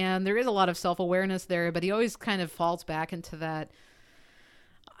it, and there is a lot of self-awareness there, but he always kind of falls back into that,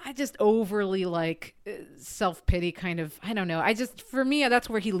 I just overly like self-pity kind of, I don't know. For me, that's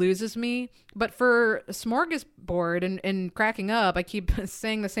where he loses me. But for Smorgasbord and Cracking Up, I keep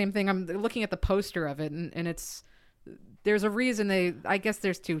saying the same thing. I'm looking at the poster of it, and there's a reason I guess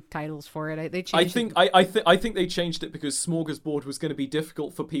there's two titles for it. They changed it. I think they changed it because Smorgasbord was going to be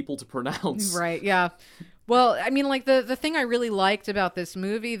difficult for people to pronounce. Right, yeah. Well, I mean, like the thing I really liked about this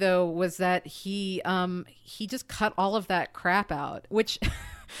movie though was that he just cut all of that crap out, which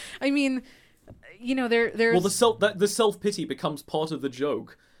I mean, you know, there's the self-pity becomes part of the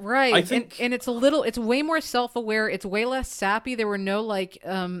joke. Right. I think... and it's way more self-aware. It's way less sappy. There were no like,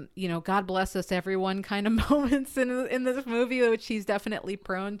 you know, God bless us everyone kind of moments in this movie, which he's definitely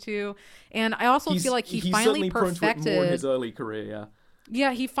prone to. And I also feel like he finally perfected, prone to it more in his early career. Yeah.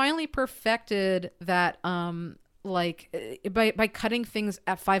 Yeah. He finally perfected that, like by cutting things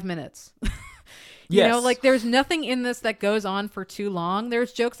at 5 minutes. You know, like there's nothing in this that goes on for too long.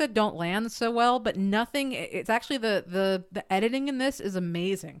 There's jokes that don't land so well, but nothing. It's actually the editing in this is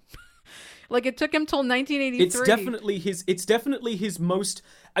amazing. Like it took him till 1983. It's definitely his most.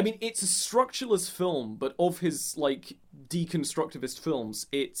 I mean, it's a structureless film, but of his like deconstructivist films,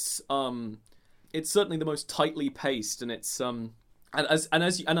 it's certainly the most tightly paced, and it's And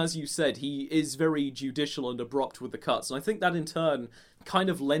as you said, he is very judicial and abrupt with the cuts, and I think that in turn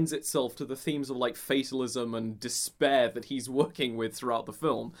kind of lends itself to the themes of like fatalism and despair that he's working with throughout the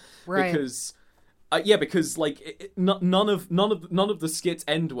film. Right. Because like none of the skits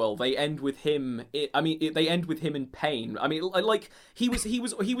end well. They end with him. They end with him in pain. I mean, like he was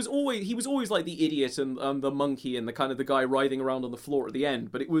always like the idiot and the monkey and the kind of the guy writhing around on the floor at the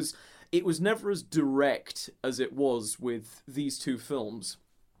end. But it was never as direct as it was with these two films.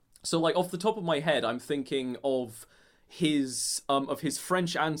 So like off the top of my head, I'm thinking of his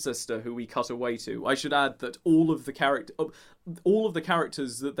French ancestor who we cut away to. I should add that all of the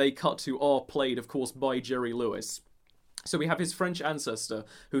characters that they cut to are played, of course, by Jerry Lewis. So we have his French ancestor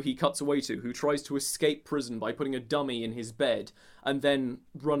who he cuts away to, who tries to escape prison by putting a dummy in his bed and then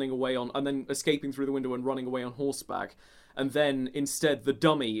escaping through the window and running away on horseback. And then instead the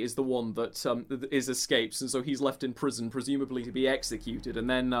dummy is the one that escapes, and so he's left in prison, presumably to be executed. And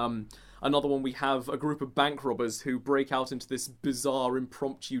then another one, we have a group of bank robbers who break out into this bizarre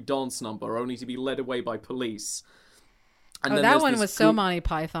impromptu dance number, only to be led away by police. And that one was so Monty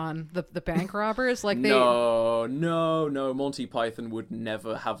Python, the bank robbers. Like No, Monty Python would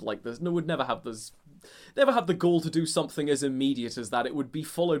never have like this. No, would never have this. Never have the gall to do something as immediate as that. It would be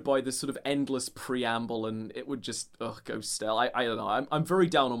followed by this sort of endless preamble, and it would just go stale. I don't know. I'm very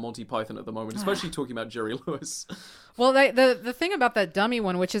down on Monty Python at the moment, especially talking about Jerry Lewis. Well, the thing about that dummy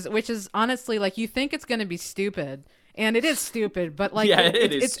one, which is honestly like you think it's going to be stupid, and it is stupid, but like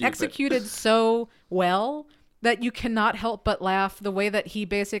it's executed so well that you cannot help but laugh. The way that he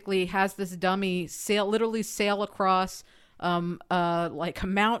basically has this dummy literally sail across like a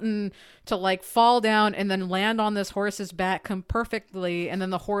mountain to like fall down and then land on this horse's back perfectly, and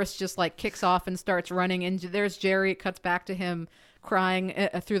then the horse just like kicks off and starts running, and there's Jerry. It cuts back to him crying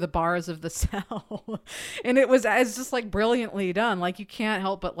through the bars of the cell. And it's just like brilliantly done. Like you can't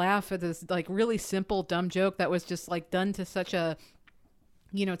help but laugh at this like really simple dumb joke that was just like done to such a,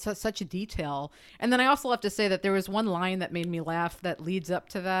 you know, it's such a detail. And then I also have to say that there was one line that made me laugh that leads up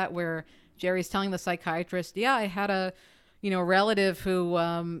to that, where Jerry's telling the psychiatrist, yeah, I had a relative who,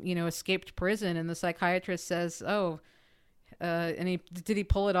 escaped prison. And the psychiatrist says, and did he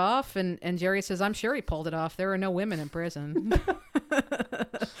pull it off? And Jerry says, I'm sure he pulled it off. There are no women in prison.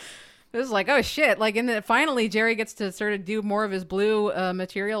 It was like, oh shit. Like, and then finally Jerry gets to sort of do more of his blue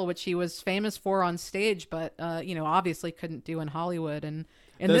material, which he was famous for on stage, but, obviously couldn't do in Hollywood. And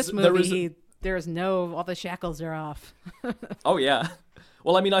in this movie, all the shackles are off. Oh yeah.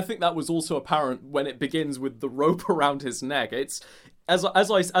 Well, I mean, I think that was also apparent when it begins with the rope around his neck. It's as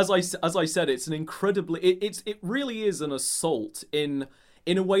I said, it's an incredibly. It really is an assault in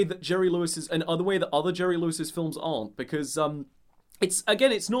in a way that Jerry Lewis's, and the way that other Jerry Lewis's films aren't, because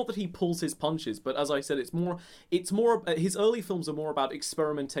it's not that he pulls his punches, but as I said, it's more his early films are more about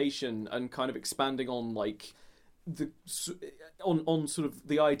experimentation and kind of expanding on like on sort of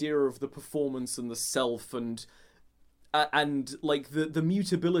the idea of the performance and the self and like the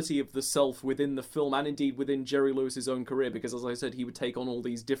mutability of the self within the film, and indeed within Jerry Lewis's own career, because as I said, he would take on all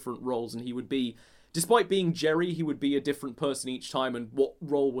these different roles, and he would be, despite being Jerry, he would be a different person each time, and what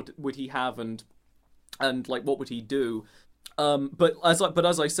role would he have, and like what would he do. But as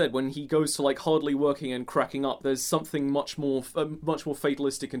I said, when he goes to like hardly working and cracking up, there's something much more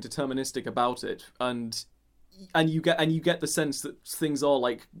fatalistic and deterministic about it, and you get the sense that things are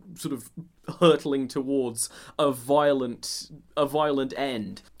like sort of hurtling towards a violent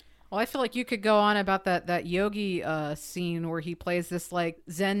end. Well, I feel like you could go on about that Yogi scene where he plays this like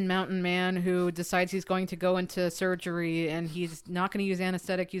Zen mountain man who decides he's going to go into surgery, and he's not going to use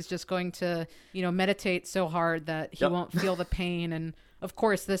anesthetic. He's just going to, meditate so hard that he won't feel the pain. And of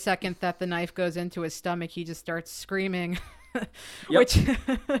course, the second that the knife goes into his stomach, he just starts screaming, which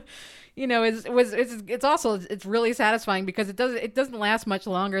it's really satisfying because it doesn't last much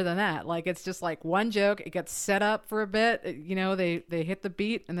longer than that. Like, it's just like one joke, it gets set up for a bit, they hit the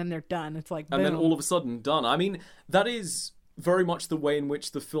beat and then they're done. It's like, boom. And then all of a sudden done. I mean, that is very much the way in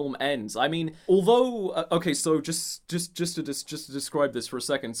which the film ends. I mean, although so just to describe this for a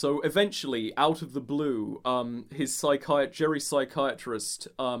second. So eventually, out of the blue, Jerry's psychiatrist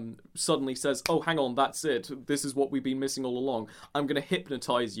suddenly says, "Oh, hang on, that's it. This is what we've been missing all along. I'm going to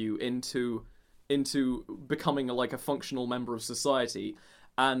hypnotize you into becoming a functional member of society."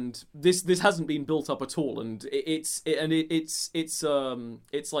 And this hasn't been built up at all, and it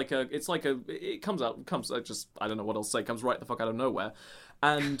comes right the fuck out of nowhere,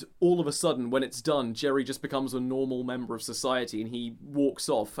 and all of a sudden when it's done, Jerry just becomes a normal member of society and he walks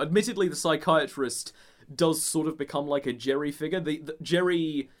off. Admittedly, the psychiatrist does sort of become like a Jerry figure.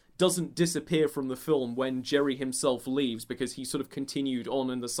 Jerry doesn't disappear from the film when Jerry himself leaves, because he sort of continued on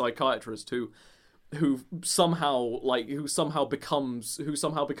in the psychiatrist who somehow becomes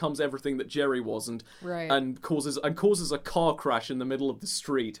everything that Jerry was, and causes a car crash in the middle of the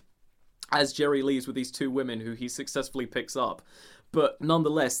street as Jerry leaves with these two women who he successfully picks up. But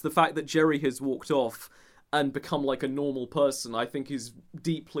nonetheless, the fact that Jerry has walked off and become like a normal person, I think, is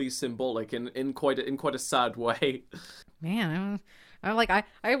deeply symbolic in quite a sad way. Man,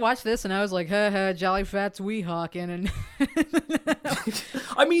 I watched this and I was like, ha, Jolly Fat's Weehawken, and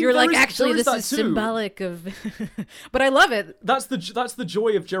I mean, you're like, actually, this is symbolic of, but I love it. That's the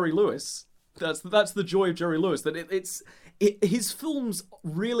joy of Jerry Lewis. That's the joy of Jerry Lewis, that his films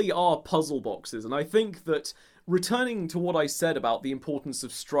really are puzzle boxes, and I think that, returning to what I said about the importance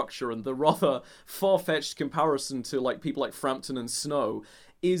of structure and the rather far-fetched comparison to like people like Frampton and Snow,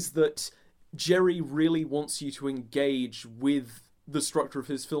 is that Jerry really wants you to engage with the structure of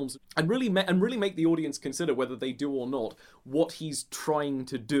his films and really make the audience consider, whether they do or not, what he's trying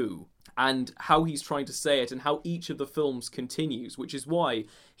to do and how he's trying to say it and how each of the films continues, which is why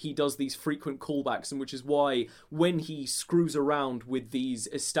he does these frequent callbacks, and which is why when he screws around with these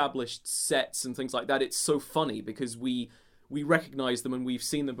established sets and things like that, it's so funny, because we recognize them and we've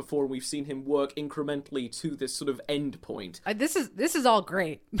seen them before, and we've seen him work incrementally to this sort of end point. This is all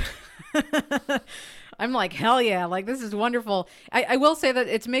great. I'm like, hell yeah, like, this is wonderful. I will say that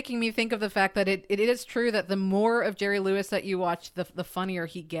it's making me think of the fact that it is true that the more of Jerry Lewis that you watch, the funnier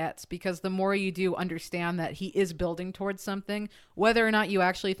he gets, because the more you do understand that he is building towards something, whether or not you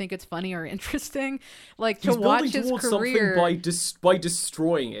actually think it's funny or interesting. Like, to watch his career something by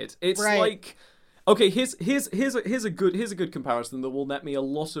destroying it. It's right. Like, okay, here's a good comparison that will net me a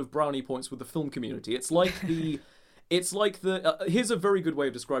lot of brownie points with the film community. It's like the here's a very good way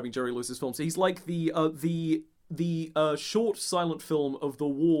of describing Jerry Lewis's films. He's like the short silent film of the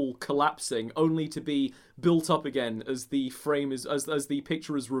wall collapsing, only to be built up again as the frame is as the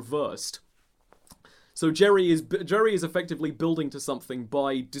picture is reversed. So Jerry is effectively building to something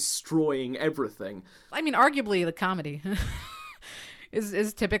by destroying everything. I mean, arguably the comedy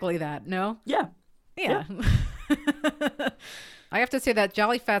is typically that, no? Yeah. I have to say that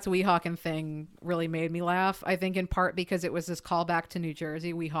Jolly Fat's Weehawken thing really made me laugh. I think in part because it was this callback to New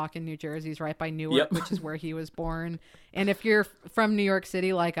Jersey. Weehawken, New Jersey is right by Newark, which is where he was born. And if you're from New York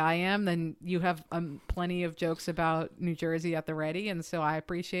City like I am, then you have plenty of jokes about New Jersey at the ready. And so I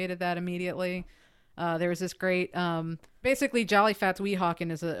appreciated that immediately. There was this great, basically Jolly Fats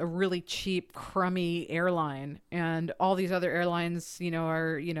Weehawken is a really cheap, crummy airline, and all these other airlines,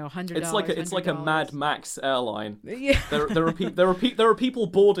 are $100. It's like a Mad Max airline. Yeah. There are people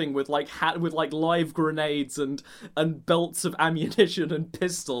boarding with live grenades and belts of ammunition and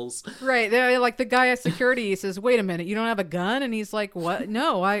pistols. Right. They're like the guy at security. He says, "Wait a minute, you don't have a gun?" And he's like, "What?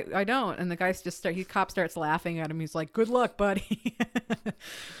 No, I don't." And the guy cop starts laughing at him. He's like, "Good luck, buddy."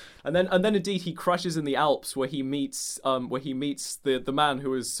 And then indeed he crashes in the Alps where he meets the man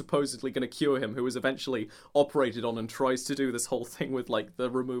who is supposedly going to cure him, who is eventually operated on and tries to do this whole thing with like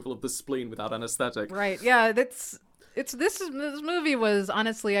the removal of the spleen without anesthetic. Right. Yeah. This movie was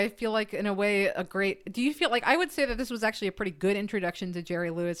honestly, I feel like in a way a great. Do you feel like I would say that this was actually a pretty good introduction to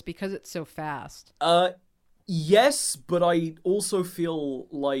Jerry Lewis because it's so fast? Yes, but I also feel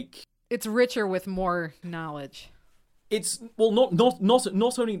like it's richer with more knowledge. It's not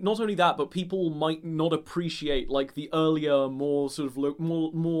only that, but people might not appreciate like the earlier, more sort of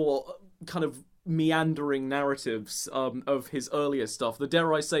more kind of meandering narratives of his earlier stuff. The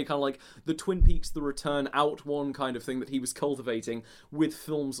dare I say kind of like the Twin Peaks: The Return out one kind of thing that he was cultivating with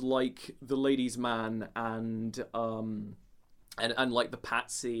films like The Ladies' Man and like The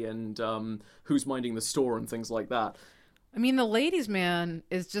Patsy and Who's Minding the Store and things like that. I mean, The Ladies' Man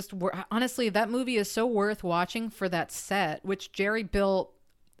is just, honestly, that movie is so worth watching for that set, which Jerry built,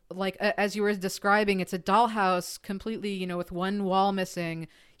 like, as you were describing, it's a dollhouse completely, with one wall missing.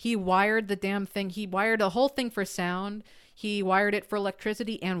 He wired the damn thing. He wired a whole thing for sound. He wired it for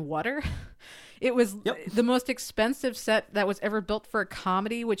electricity and water. It was the most expensive set that was ever built for a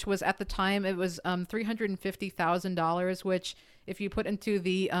comedy, which was at the time, it was $350,000, which if you put into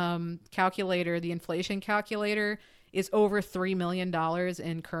the calculator, the inflation calculator, is over $3 million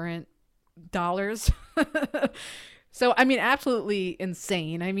in current dollars. So, I mean, absolutely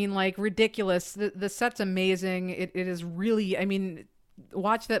insane. I mean, like, ridiculous. The set's amazing. It is really, I mean,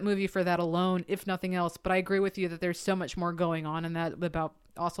 watch that movie for that alone, if nothing else. But I agree with you that there's so much more going on in that about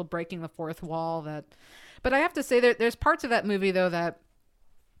also breaking the fourth wall. But I have to say that there's parts of that movie, though, that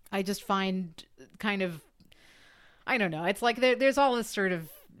I just find kind of, I don't know. It's like there's all this sort of,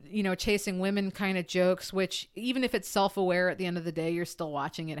 chasing women kind of jokes, which even if it's self-aware at the end of the day, you're still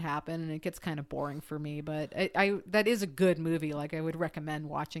watching it happen and it gets kind of boring for me. But I that is a good movie. Like, I would recommend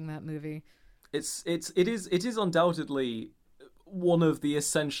watching that movie. It is undoubtedly one of the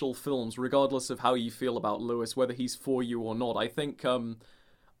essential films, regardless of how you feel about Lewis, whether he's for you or not. I think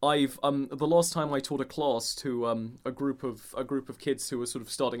I've the last time I taught a class to a group of kids who were sort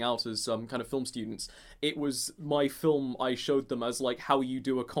of starting out as kind of film students, it was my film I showed them as like how you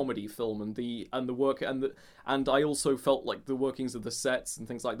do a comedy film and the work and I also felt like the workings of the sets and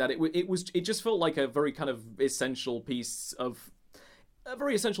things like that. It just felt like a very kind of essential piece of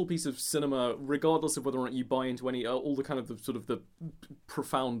cinema, regardless of whether or not you buy into any all the kind of the sort of the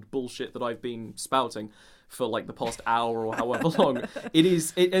profound bullshit that I've been spouting for like the past hour or however long. It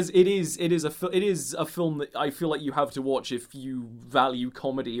is a film that I feel like you have to watch if you value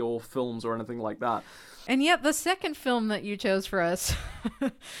comedy or films or anything like that. And yet the second film that you chose for us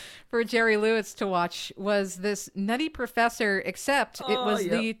for Jerry Lewis to watch was this Nutty Professor, except it was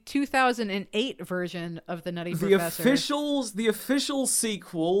the 2008 version of the Nutty Professor. The official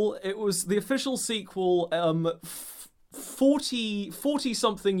sequel. It was the official sequel 40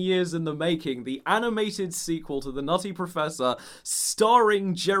 something years in the making, the animated sequel to The Nutty Professor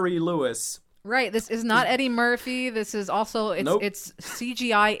starring Jerry Lewis. Right, this is not Eddie Murphy. This is also it's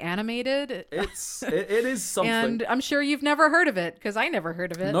CGI animated. It is something. And I'm sure you've never heard of it because I never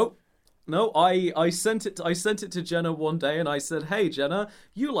heard of it. Nope. No, I sent it to Jenna one day and I said, "Hey Jenna,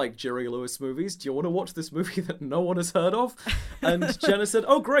 you like Jerry Lewis movies. Do you want to watch this movie that no one has heard of?" And Jenna said,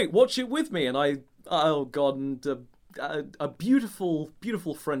 "Oh great, watch it with me." And a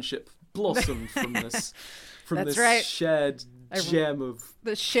beautiful friendship blossomed from this right. shared gem of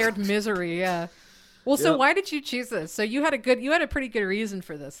the shared misery. Yeah. Well, so why did you choose this? So you had a pretty good reason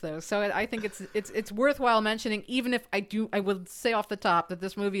for this, though. So I think it's worthwhile mentioning, even if I would say off the top that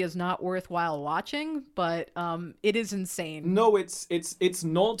this movie is not worthwhile watching, but it is insane. No, it's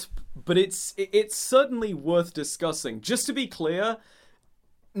not, but it's certainly worth discussing. Just to be clear,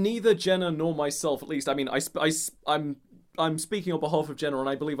 neither Jenna nor myself, at least, I mean, I'm speaking on behalf of Jenna, and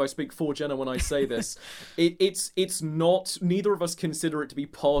I believe I speak for Jenna when I say this. It's not, neither of us consider it to be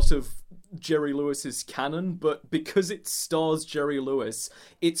part of Jerry Lewis's canon, but because it stars Jerry Lewis,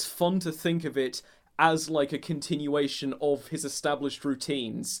 it's fun to think of it as like a continuation of his established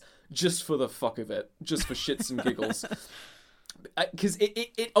routines, just for the fuck of it, just for shits and giggles. Because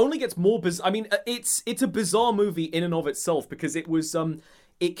it only gets more bizarre. I mean, it's a bizarre movie in and of itself, because it was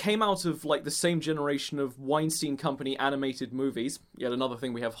it came out of like the same generation of Weinstein Company animated movies. Yet another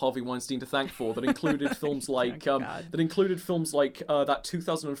thing we have Harvey Weinstein to thank for, that included films like that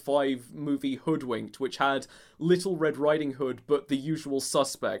 2005 movie Hoodwinked, which had Little Red Riding Hood but the usual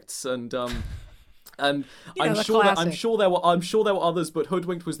suspects, and I'm sure there were others, but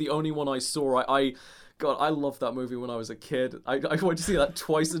Hoodwinked was the only one I saw. God, I loved that movie when I was a kid. I went to see that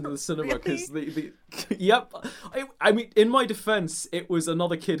twice in the cinema because yep. I mean, in my defense, it was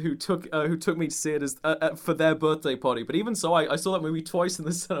another kid who took me to see it as for their birthday party. But even so, I saw that movie twice in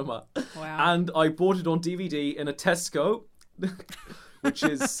the cinema. Wow. And I bought it on DVD in a Tesco, which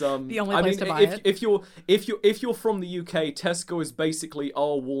is the only place to buy it. If you're from the UK, Tesco is basically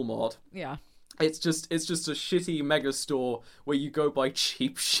our Walmart. Yeah. It's just a shitty mega store where you go buy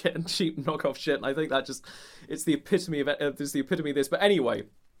cheap shit and cheap knockoff shit, and I think it's the epitome of this. But anyway,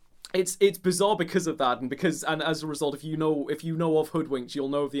 it's bizarre because of that, and as a result, if you know of Hoodwinked, you'll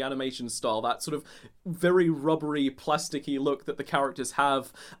know of the animation style, that sort of very rubbery, plasticky look that the characters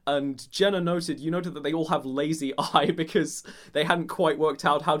have. And Jenna noted that they all have lazy eye because they hadn't quite worked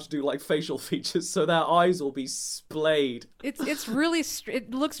out how to do like facial features, so their eyes will be splayed. It's really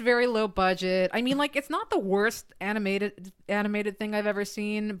it looks very low budget. I mean, like, it's not the worst animated thing I've ever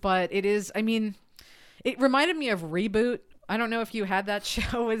seen, but it is. I mean, it reminded me of Reboot. I don't know if you had that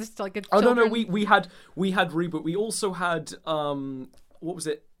show. It's like a children... Oh no, we had Reboot. We also had what was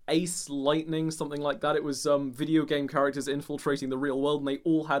it? Ace Lightning, something like that. It was video game characters infiltrating the real world, and they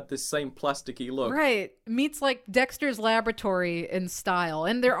all had this same plasticky look. Right. Meets like Dexter's Laboratory in style.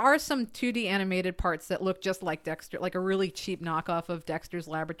 And there are some 2D animated parts that look just like Dexter, like a really cheap knockoff of Dexter's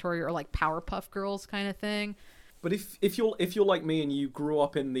Laboratory, or like Powerpuff Girls kind of thing. But if you're like me and you grew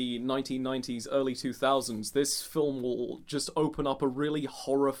up in the 1990s, early 2000s, this film will just open up a really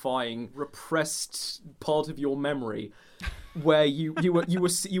horrifying, repressed part of your memory, where you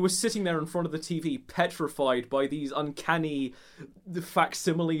were sitting there in front of the TV, petrified by these uncanny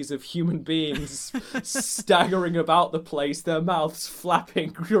facsimiles of human beings staggering about the place, their mouths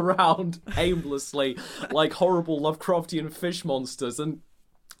flapping around aimlessly like horrible Lovecraftian fish monsters. And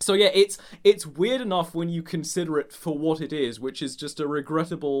so yeah, it's weird enough when you consider it for what it is, which is just a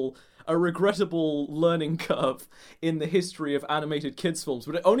regrettable learning curve in the history of animated kids films.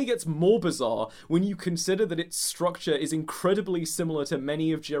 But it only gets more bizarre when you consider that its structure is incredibly similar to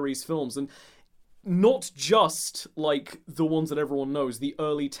many of Jerry's films, and not just like the ones that everyone knows, the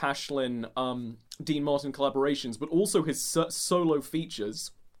early Tashlin, Dean Martin collaborations, but also his solo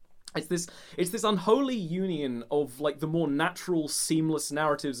features. It's this unholy union of like the more natural, seamless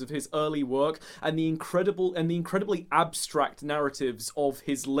narratives of his early work and the incredibly abstract narratives of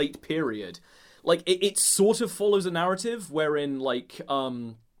his late period. Like it sort of follows a narrative wherein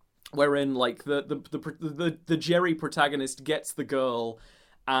the Jerry protagonist gets the girl,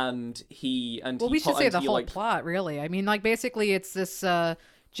 and he we should say the whole plot, really. I mean, like, basically it's this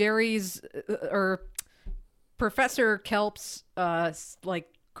Jerry's or Professor Kelp's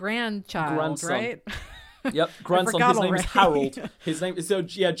grandchild, right? Yep, grandson. His name is Harold. His name is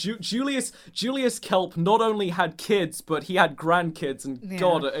Julius Kelp not only had kids, but he had grandkids. And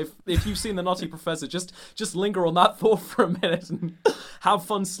God, if you've seen The Nutty Professor, just linger on that thought for a minute and have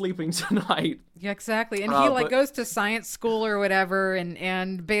fun sleeping tonight. Yeah, exactly. And he goes to science school or whatever,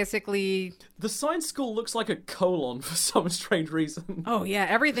 and basically the science school looks like a colon for some strange reason. Oh yeah,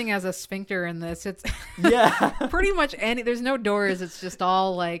 everything has a sphincter in this. It's pretty much there's no doors. It's just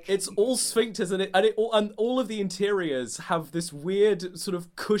all like it's all sphincters, and all of the interiors have this weird sort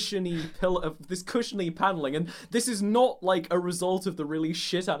of cushiony paneling, and this is not like a result of the really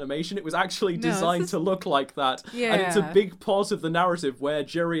shit animation. It was actually designed to look like that. Yeah. And it's a big part of the narrative where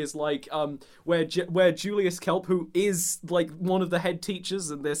Jerry is like where Julius Kelp, who is like one of the head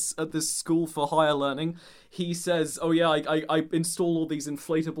teachers at this school for higher learning, he says, oh yeah, I install all these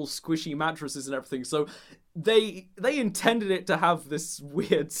inflatable squishy mattresses and everything. So they intended it to have this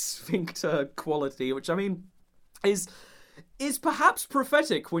weird sphincter quality, which I mean is perhaps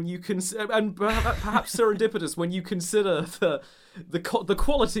prophetic when you consider, and perhaps serendipitous when you consider the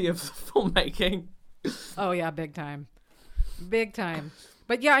quality of the filmmaking. Oh yeah, big time.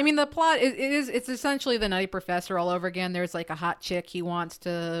 But yeah, I mean, the plot it's essentially the Nutty Professor all over again. There's like a hot chick he wants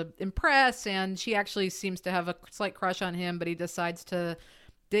to impress, and she actually seems to have a slight crush on him, but he decides to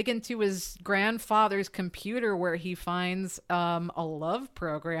dig into his grandfather's computer where he finds a love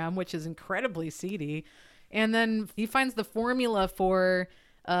program, which is incredibly seedy. And then he finds the formula for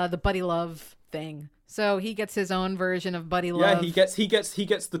the buddy love thing. So he gets his own version of Buddy Love. Yeah, he gets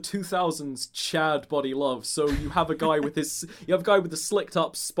the 2000s Chad Buddy Love. So you have a guy with the slicked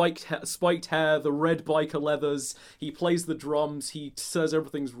up spiked hair, the red biker leathers. He plays the drums. He says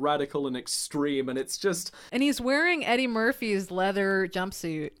everything's radical and extreme, and it's just. And he's wearing Eddie Murphy's leather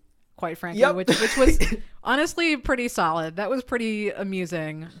jumpsuit, quite frankly, Yep. which was honestly pretty solid. That was pretty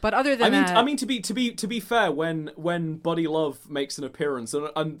amusing. But other than that, I mean, to be fair, when Buddy Love makes an appearance,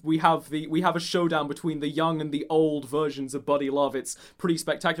 and we have a showdown between the young and the old versions of Buddy Love, it's pretty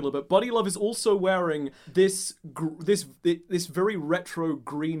spectacular. But Buddy Love is also wearing this very retro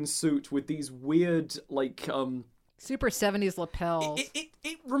green suit with these weird super 70s lapels.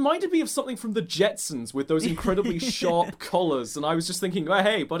 It reminded me of something from the Jetsons with those incredibly sharp collars, and I was just thinking, oh,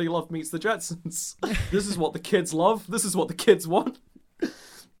 hey, Buddy Love meets the Jetsons. This is what the kids love. This is what the kids want.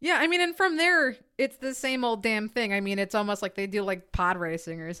 Yeah, I mean, and from there, it's the same old damn thing. I mean, it's almost like they do like pod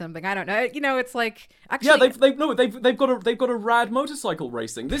racing or something. I don't know. You know, it's like actually. Yeah, they've got a rad motorcycle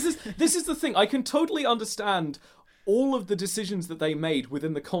racing. This is the thing. I can totally understand all of the decisions that they made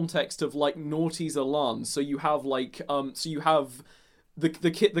within the context of like Naughty's Elan. So you have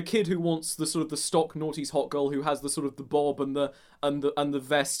the kid who wants the sort of the stock Naughty's hot girl who has the sort of the bob and the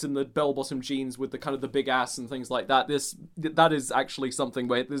vest and the bell bottom jeans with the kind of the big ass and things like that. That is actually something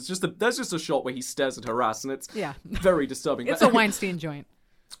where there's just a shot where he stares at her ass, and it's very disturbing. It's a Weinstein joint.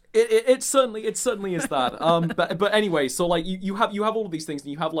 It certainly is that. But anyway, so like you have all of these things,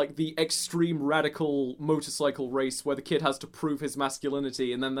 and you have like the extreme radical motorcycle race where the kid has to prove his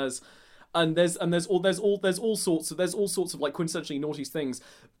masculinity, and then there's all sorts of like quintessentially Naughty's things.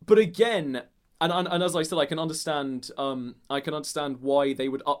 But again, and as I said, I can understand why they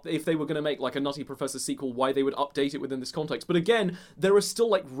would if they were going to make like a Nutty Professor sequel, why they would update it within this context. But again, there are still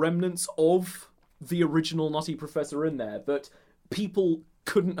like remnants of the original Nutty Professor in there that people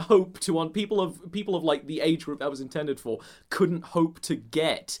couldn't hope to people of like the age group that was intended for couldn't hope to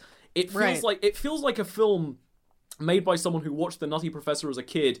get. It feels like a film made by someone who watched the Nutty Professor as a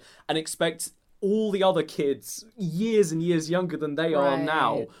kid and expects all the other kids years and years younger than they are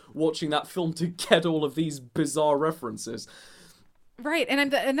now watching that film to get all of these bizarre references. Right.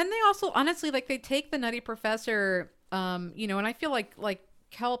 And then they also honestly like they take the Nutty Professor you know, and I feel like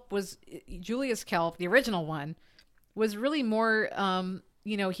Kelp was Julius Kelp, the original one, was really more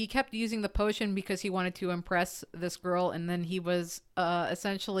you know, he kept using the potion because he wanted to impress this girl, and then he was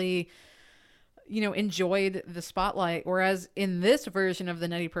essentially, you know, enjoyed the spotlight. Whereas in this version of the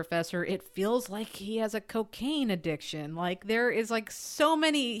Nutty Professor, it feels like he has a cocaine addiction. Like there is like so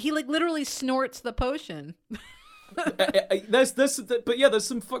many, he like literally snorts the potion. There's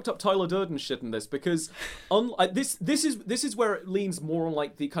some fucked up Tyler Durden shit in this, because this is where it leans more on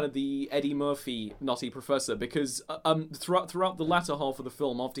like the kind of the Eddie Murphy Nutty Professor, because throughout the latter half of the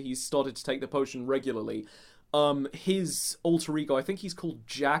film, after he's started to take the potion regularly, his alter ego, I think he's called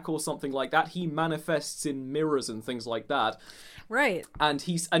Jack or something like that, he manifests in mirrors and things like that. Right. And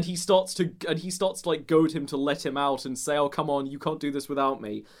he starts to like goad him to let him out and say, "Oh, come on, you can't do this without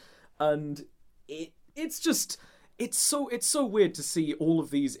me." And it's so weird to see all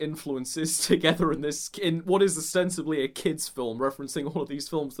of these influences together in what is ostensibly a kids film, referencing all of these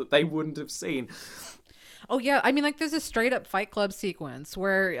films that they wouldn't have seen. Oh yeah, I mean, like there's a straight up Fight Club sequence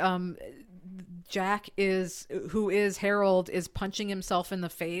where Jack who is Harold, is punching himself in the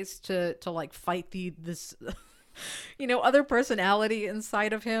face to like fight this you know, other personality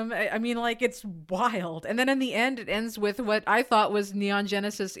inside of him. I mean, like, it's wild. And then in the end, it ends with what I thought was Neon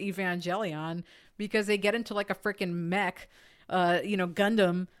Genesis Evangelion, because they get into like a freaking mech, you know,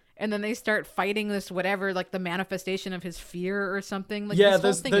 Gundam, and then they start fighting this whatever, like the manifestation of his fear or something. Like, yeah,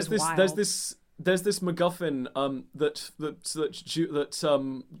 this whole thing is wild. There's this MacGuffin that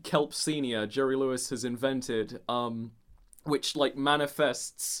Kelp Senior Jerry Lewis has invented, which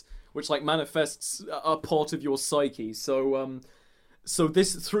manifests a part of your psyche. So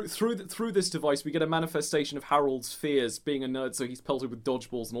this through this device, we get a manifestation of Harold's fears, being a nerd, so he's pelted with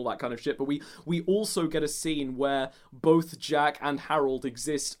dodgeballs and all that kind of shit. But we also get a scene where both Jack and Harold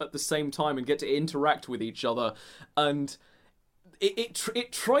exist at the same time and get to interact with each other, and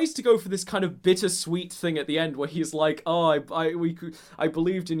it tries to go for this kind of bittersweet thing at the end where he's like, "Oh, I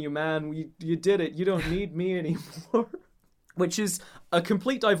believed in you, man. You did it. You don't need me anymore." Which is a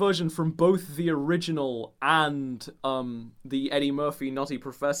complete diversion from both the original and the Eddie Murphy Nutty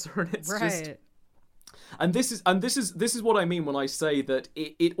Professor, and it's right. This is what I mean when I say that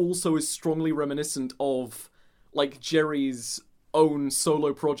it also is strongly reminiscent of like Jerry's own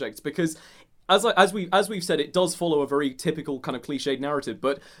solo projects, because as we've said, it does follow a very typical kind of cliched narrative,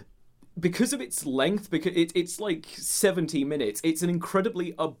 but because of its length, because it's like 70 minutes, it's an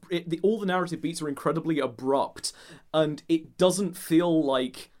incredibly all the narrative beats are incredibly abrupt, and it doesn't feel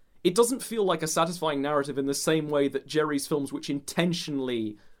like a satisfying narrative in the same way that Jerry's films, which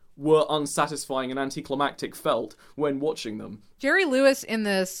intentionally were unsatisfying and anticlimactic, felt when watching them. Jerry Lewis in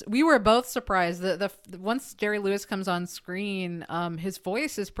this, we were both surprised that the once Jerry Lewis comes on screen, his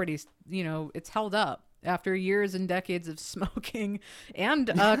voice is pretty, it's held up after years and decades of smoking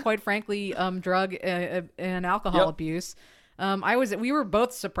and quite frankly drug and alcohol abuse. We were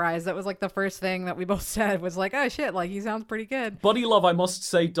both surprised. That was like the first thing that we both said was like, oh shit, like he sounds pretty good. Buddy Love, I must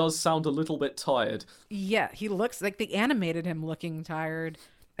say, does sound a little bit tired. Yeah, he looks like they animated him looking tired.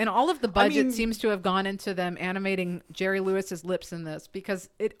 And all of the budget seems to have gone into them animating Jerry Lewis's lips in this, because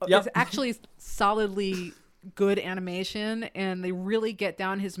it is actually solidly good animation, and they really get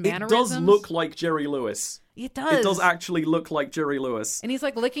down his mannerisms. It does look like Jerry Lewis. It does. It does actually look like Jerry Lewis. And he's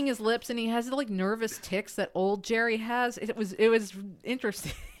like licking his lips, and he has like nervous tics that old Jerry has. It was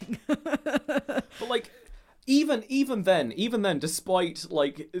interesting. But like even then, despite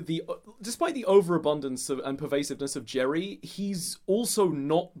the overabundance and pervasiveness of Jerry, he's also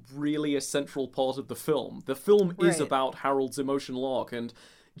not really a central part of the film. The film is about Harold's emotional arc, and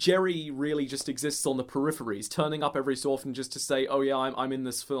Jerry really just exists on the peripheries, turning up every so often just to say, "Oh yeah, I'm in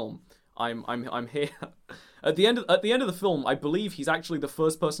this film. I'm here." At the end of the film, I believe he's actually the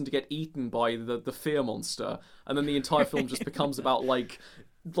first person to get eaten by the fear monster, and then the entire film just becomes about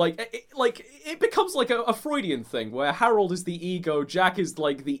it becomes like a Freudian thing where Harold is the ego, Jack is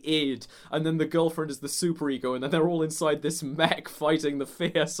like the id, and then the girlfriend is the superego, and then they're all inside this mech fighting the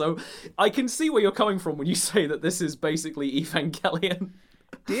fear. So I can see where you're coming from when you say that this is basically Evangelion.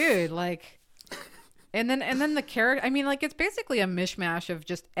 Dude, like, and then the character, I mean, like, it's basically a mishmash of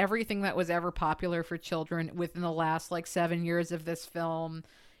just everything that was ever popular for children within the last like 7 years of this film.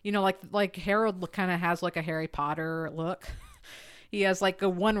 Like Harold kind of has like a Harry Potter look. He has like a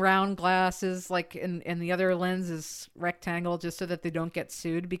one round glasses, like, and the other lens is rectangle, just so that they don't get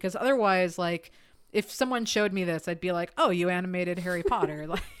sued, because otherwise, like, if someone showed me this, I'd be like, "Oh, you animated Harry Potter."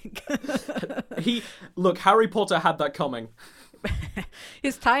 Like, Harry Potter had that coming.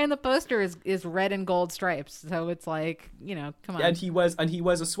 His tie in the poster is red and gold stripes, so it's like, come on. Yeah, and he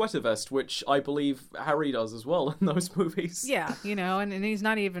wears a sweater vest, which I believe Harry does as well in those movies. Yeah, and he's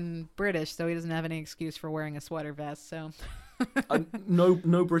not even British, so he doesn't have any excuse for wearing a sweater vest. So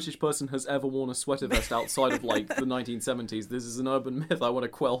no British person has ever worn a sweater vest outside of like the 1970s. This is an urban myth I want to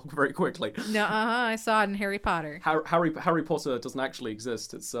quell very quickly. No, I saw it in Harry Potter. Harry Potter doesn't actually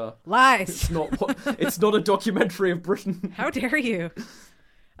exist. It's lies. It's not a documentary of Britain. How dare you?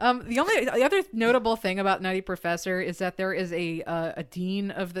 The other notable thing about Nutty Professor is that there is a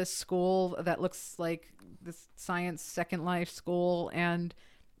dean of this school that looks like this science Second Life school, and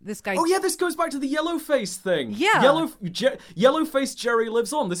this guy... Oh yeah, this goes back to the Yellowface thing. Yeah. Yellowface Jerry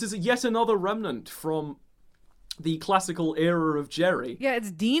lives on. This is yet another remnant from the classical era of Jerry. Yeah, it's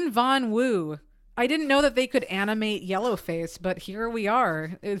Dean Von Wu. I didn't know that they could animate Yellowface, but here we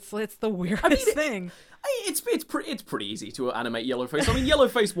are. It's the weirdest thing. It's pretty easy to animate Yellowface. I mean,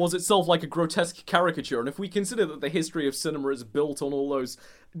 Yellowface was itself like a grotesque caricature, and if we consider that the history of cinema is built on all those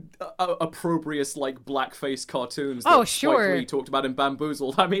opprobrious like blackface cartoons that Spike Lee talked about in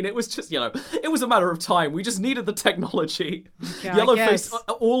Bamboozled, I mean, it was just it was a matter of time. We just needed the technology. Yeah, Yellowface,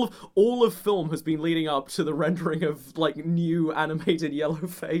 all of film has been leading up to the rendering of like new animated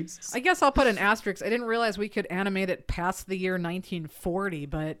Yellowface. I guess I'll put an asterisk. I didn't realize we could animate it past the year 1940,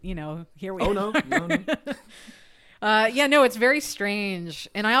 but here we are. Oh no. No, it's very strange.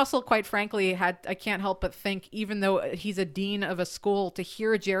 And I also, quite frankly, I can't help but think, even though he's a dean of a school, to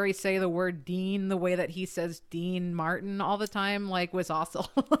hear Jerry say the word dean the way that he says Dean Martin all the time, like, was also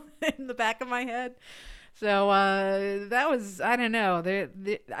in the back of my head. So that was, I don't know.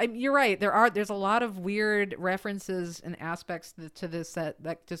 You're right. There's a lot of weird references and aspects to this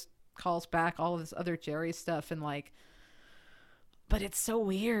that just calls back all of this other Jerry stuff, and like, but it's so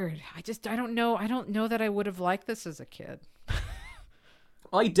weird. I don't know. I don't know that I would have liked this as a kid.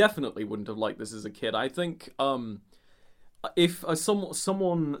 I definitely wouldn't have liked this as a kid. I think if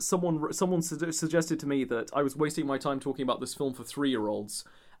someone suggested to me that I was wasting my time talking about this film for 3-year-olds,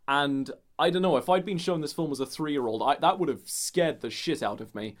 and I don't know, if I'd been shown this film as a 3-year-old, that would have scared the shit out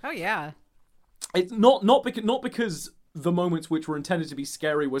of me. Oh yeah. It's not because the moments which were intended to be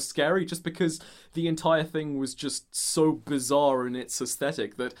scary were scary, just because the entire thing was just so bizarre in its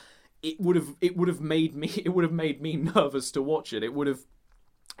aesthetic that it would have made me nervous to watch it. It would have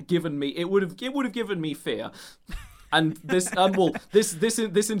given me fear. And this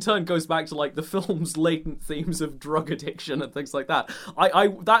this in turn goes back to like the film's latent themes of drug addiction and things like that.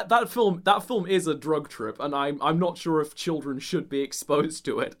 That film is a drug trip, and I'm not sure if children should be exposed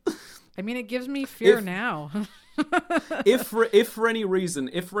to it. I mean, it gives me fear now. if for any reason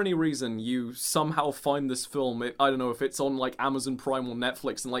you somehow find this film, I don't know if it's on like Amazon Prime or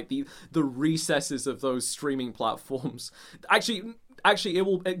Netflix and like the recesses of those streaming platforms. Actually, it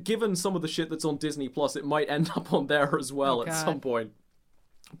will. Given some of the shit that's on Disney Plus, it might end up on there as well at some point.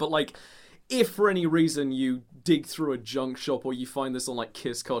 But like, if for any reason you dig through a junk shop or you find this on like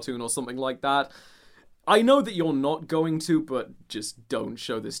Kiss Cartoon or something like that, I know that you're not going to, but just don't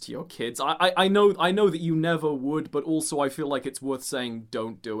show this to your kids. I know that you never would, but also I feel like it's worth saying,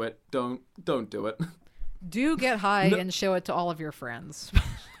 don't do it. Don't do it. Do get high and show it to all of your friends.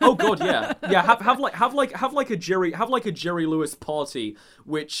 Oh god, yeah. Have like a Jerry Lewis party,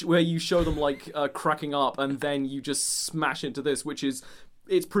 where you show them like cracking up, and then you just smash into this, which is,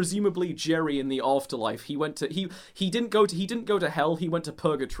 it's presumably Jerry in the afterlife. He didn't go to hell. He went to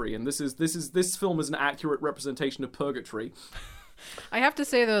purgatory, and this film is an accurate representation of purgatory. I have to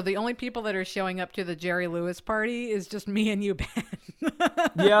say though, the only people that are showing up to the Jerry Lewis party is just me and you, Ben.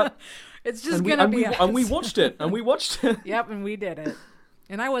 Yeah, it's just gonna be us. And we watched it. Yep, and we did it.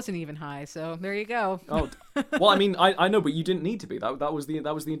 And I wasn't even high, so there you go. Oh, well, I mean, I know, but you didn't need to be. That was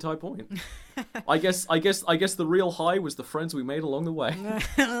the entire point. I guess the real high was the friends we made along the way.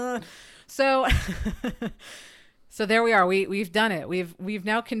 So there we are. We've done it. We've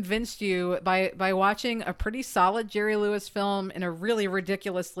now convinced you by watching a pretty solid Jerry Lewis film and a really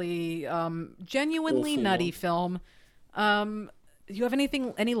ridiculously, genuinely awful nutty one. film. Do you have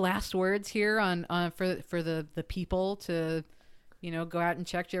any last words here on for the people to, go out and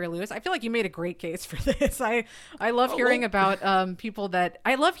check Jerry Lewis? I feel like you made a great case for this. I love hearing about people that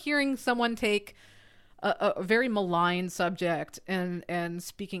I love hearing someone take a very malign subject and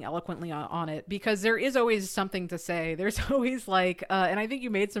speaking eloquently on it, because there is always something to say. There's always like, and I think you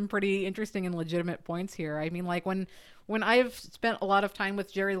made some pretty interesting and legitimate points here. I mean, like when I've spent a lot of time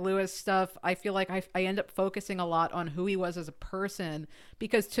with Jerry Lewis stuff, I feel like I end up focusing a lot on who he was as a person,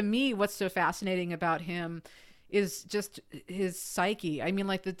 because to me, what's so fascinating about him is just his psyche. I mean,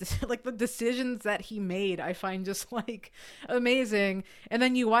 like the decisions that he made, I find just like amazing. And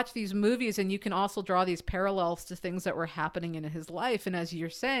then you watch these movies and you can also draw these parallels to things that were happening in his life. And as you're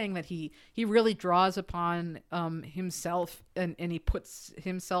saying, that he really draws upon himself and he puts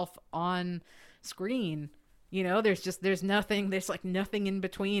himself on screen. There's nothing in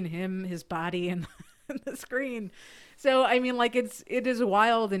between him, his body, and the screen. So I mean, like it is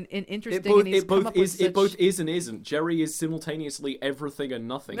wild and interesting. It both is and isn't. Jerry is simultaneously everything and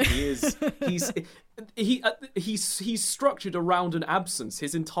nothing. He's structured around an absence.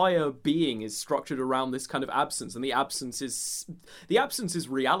 His entire being is structured around this kind of absence, and the absence is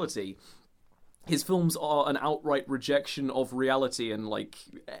reality. His films are an outright rejection of reality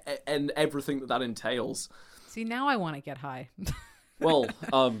and everything that entails. See, now I want to get high. Well,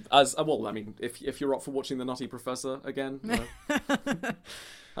 I mean, if you're up for watching The Nutty Professor again,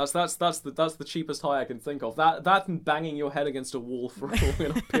 that's the cheapest high I can think of. That and banging your head against a wall for a long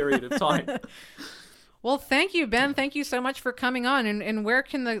enough period of time. Well, thank you, Ben. Thank you so much for coming on. And where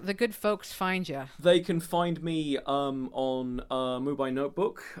can the good folks find you? They can find me on Mubai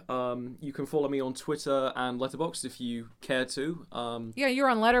Notebook. You can follow me on Twitter and Letterboxd if you care to. Yeah, you're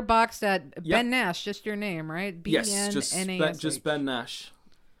on Letterboxd at Ben Nash, just your name, right? Yes, just Ben Nash.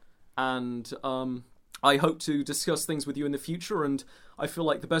 And I hope to discuss things with you in the future, and I feel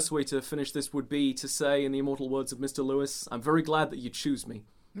like the best way to finish this would be to say, in the immortal words of Mr. Lewis, I'm very glad that you choose me.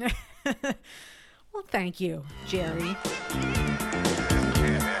 Well, thank you, Jerry.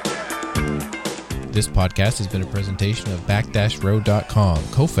 This podcast has been a presentation of back-row.com,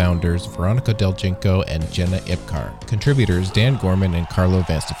 co-founders Veronica Deljenko and Jenna Ipkar, contributors Dan Gorman and Carlo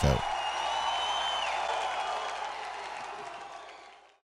Vanstefeld.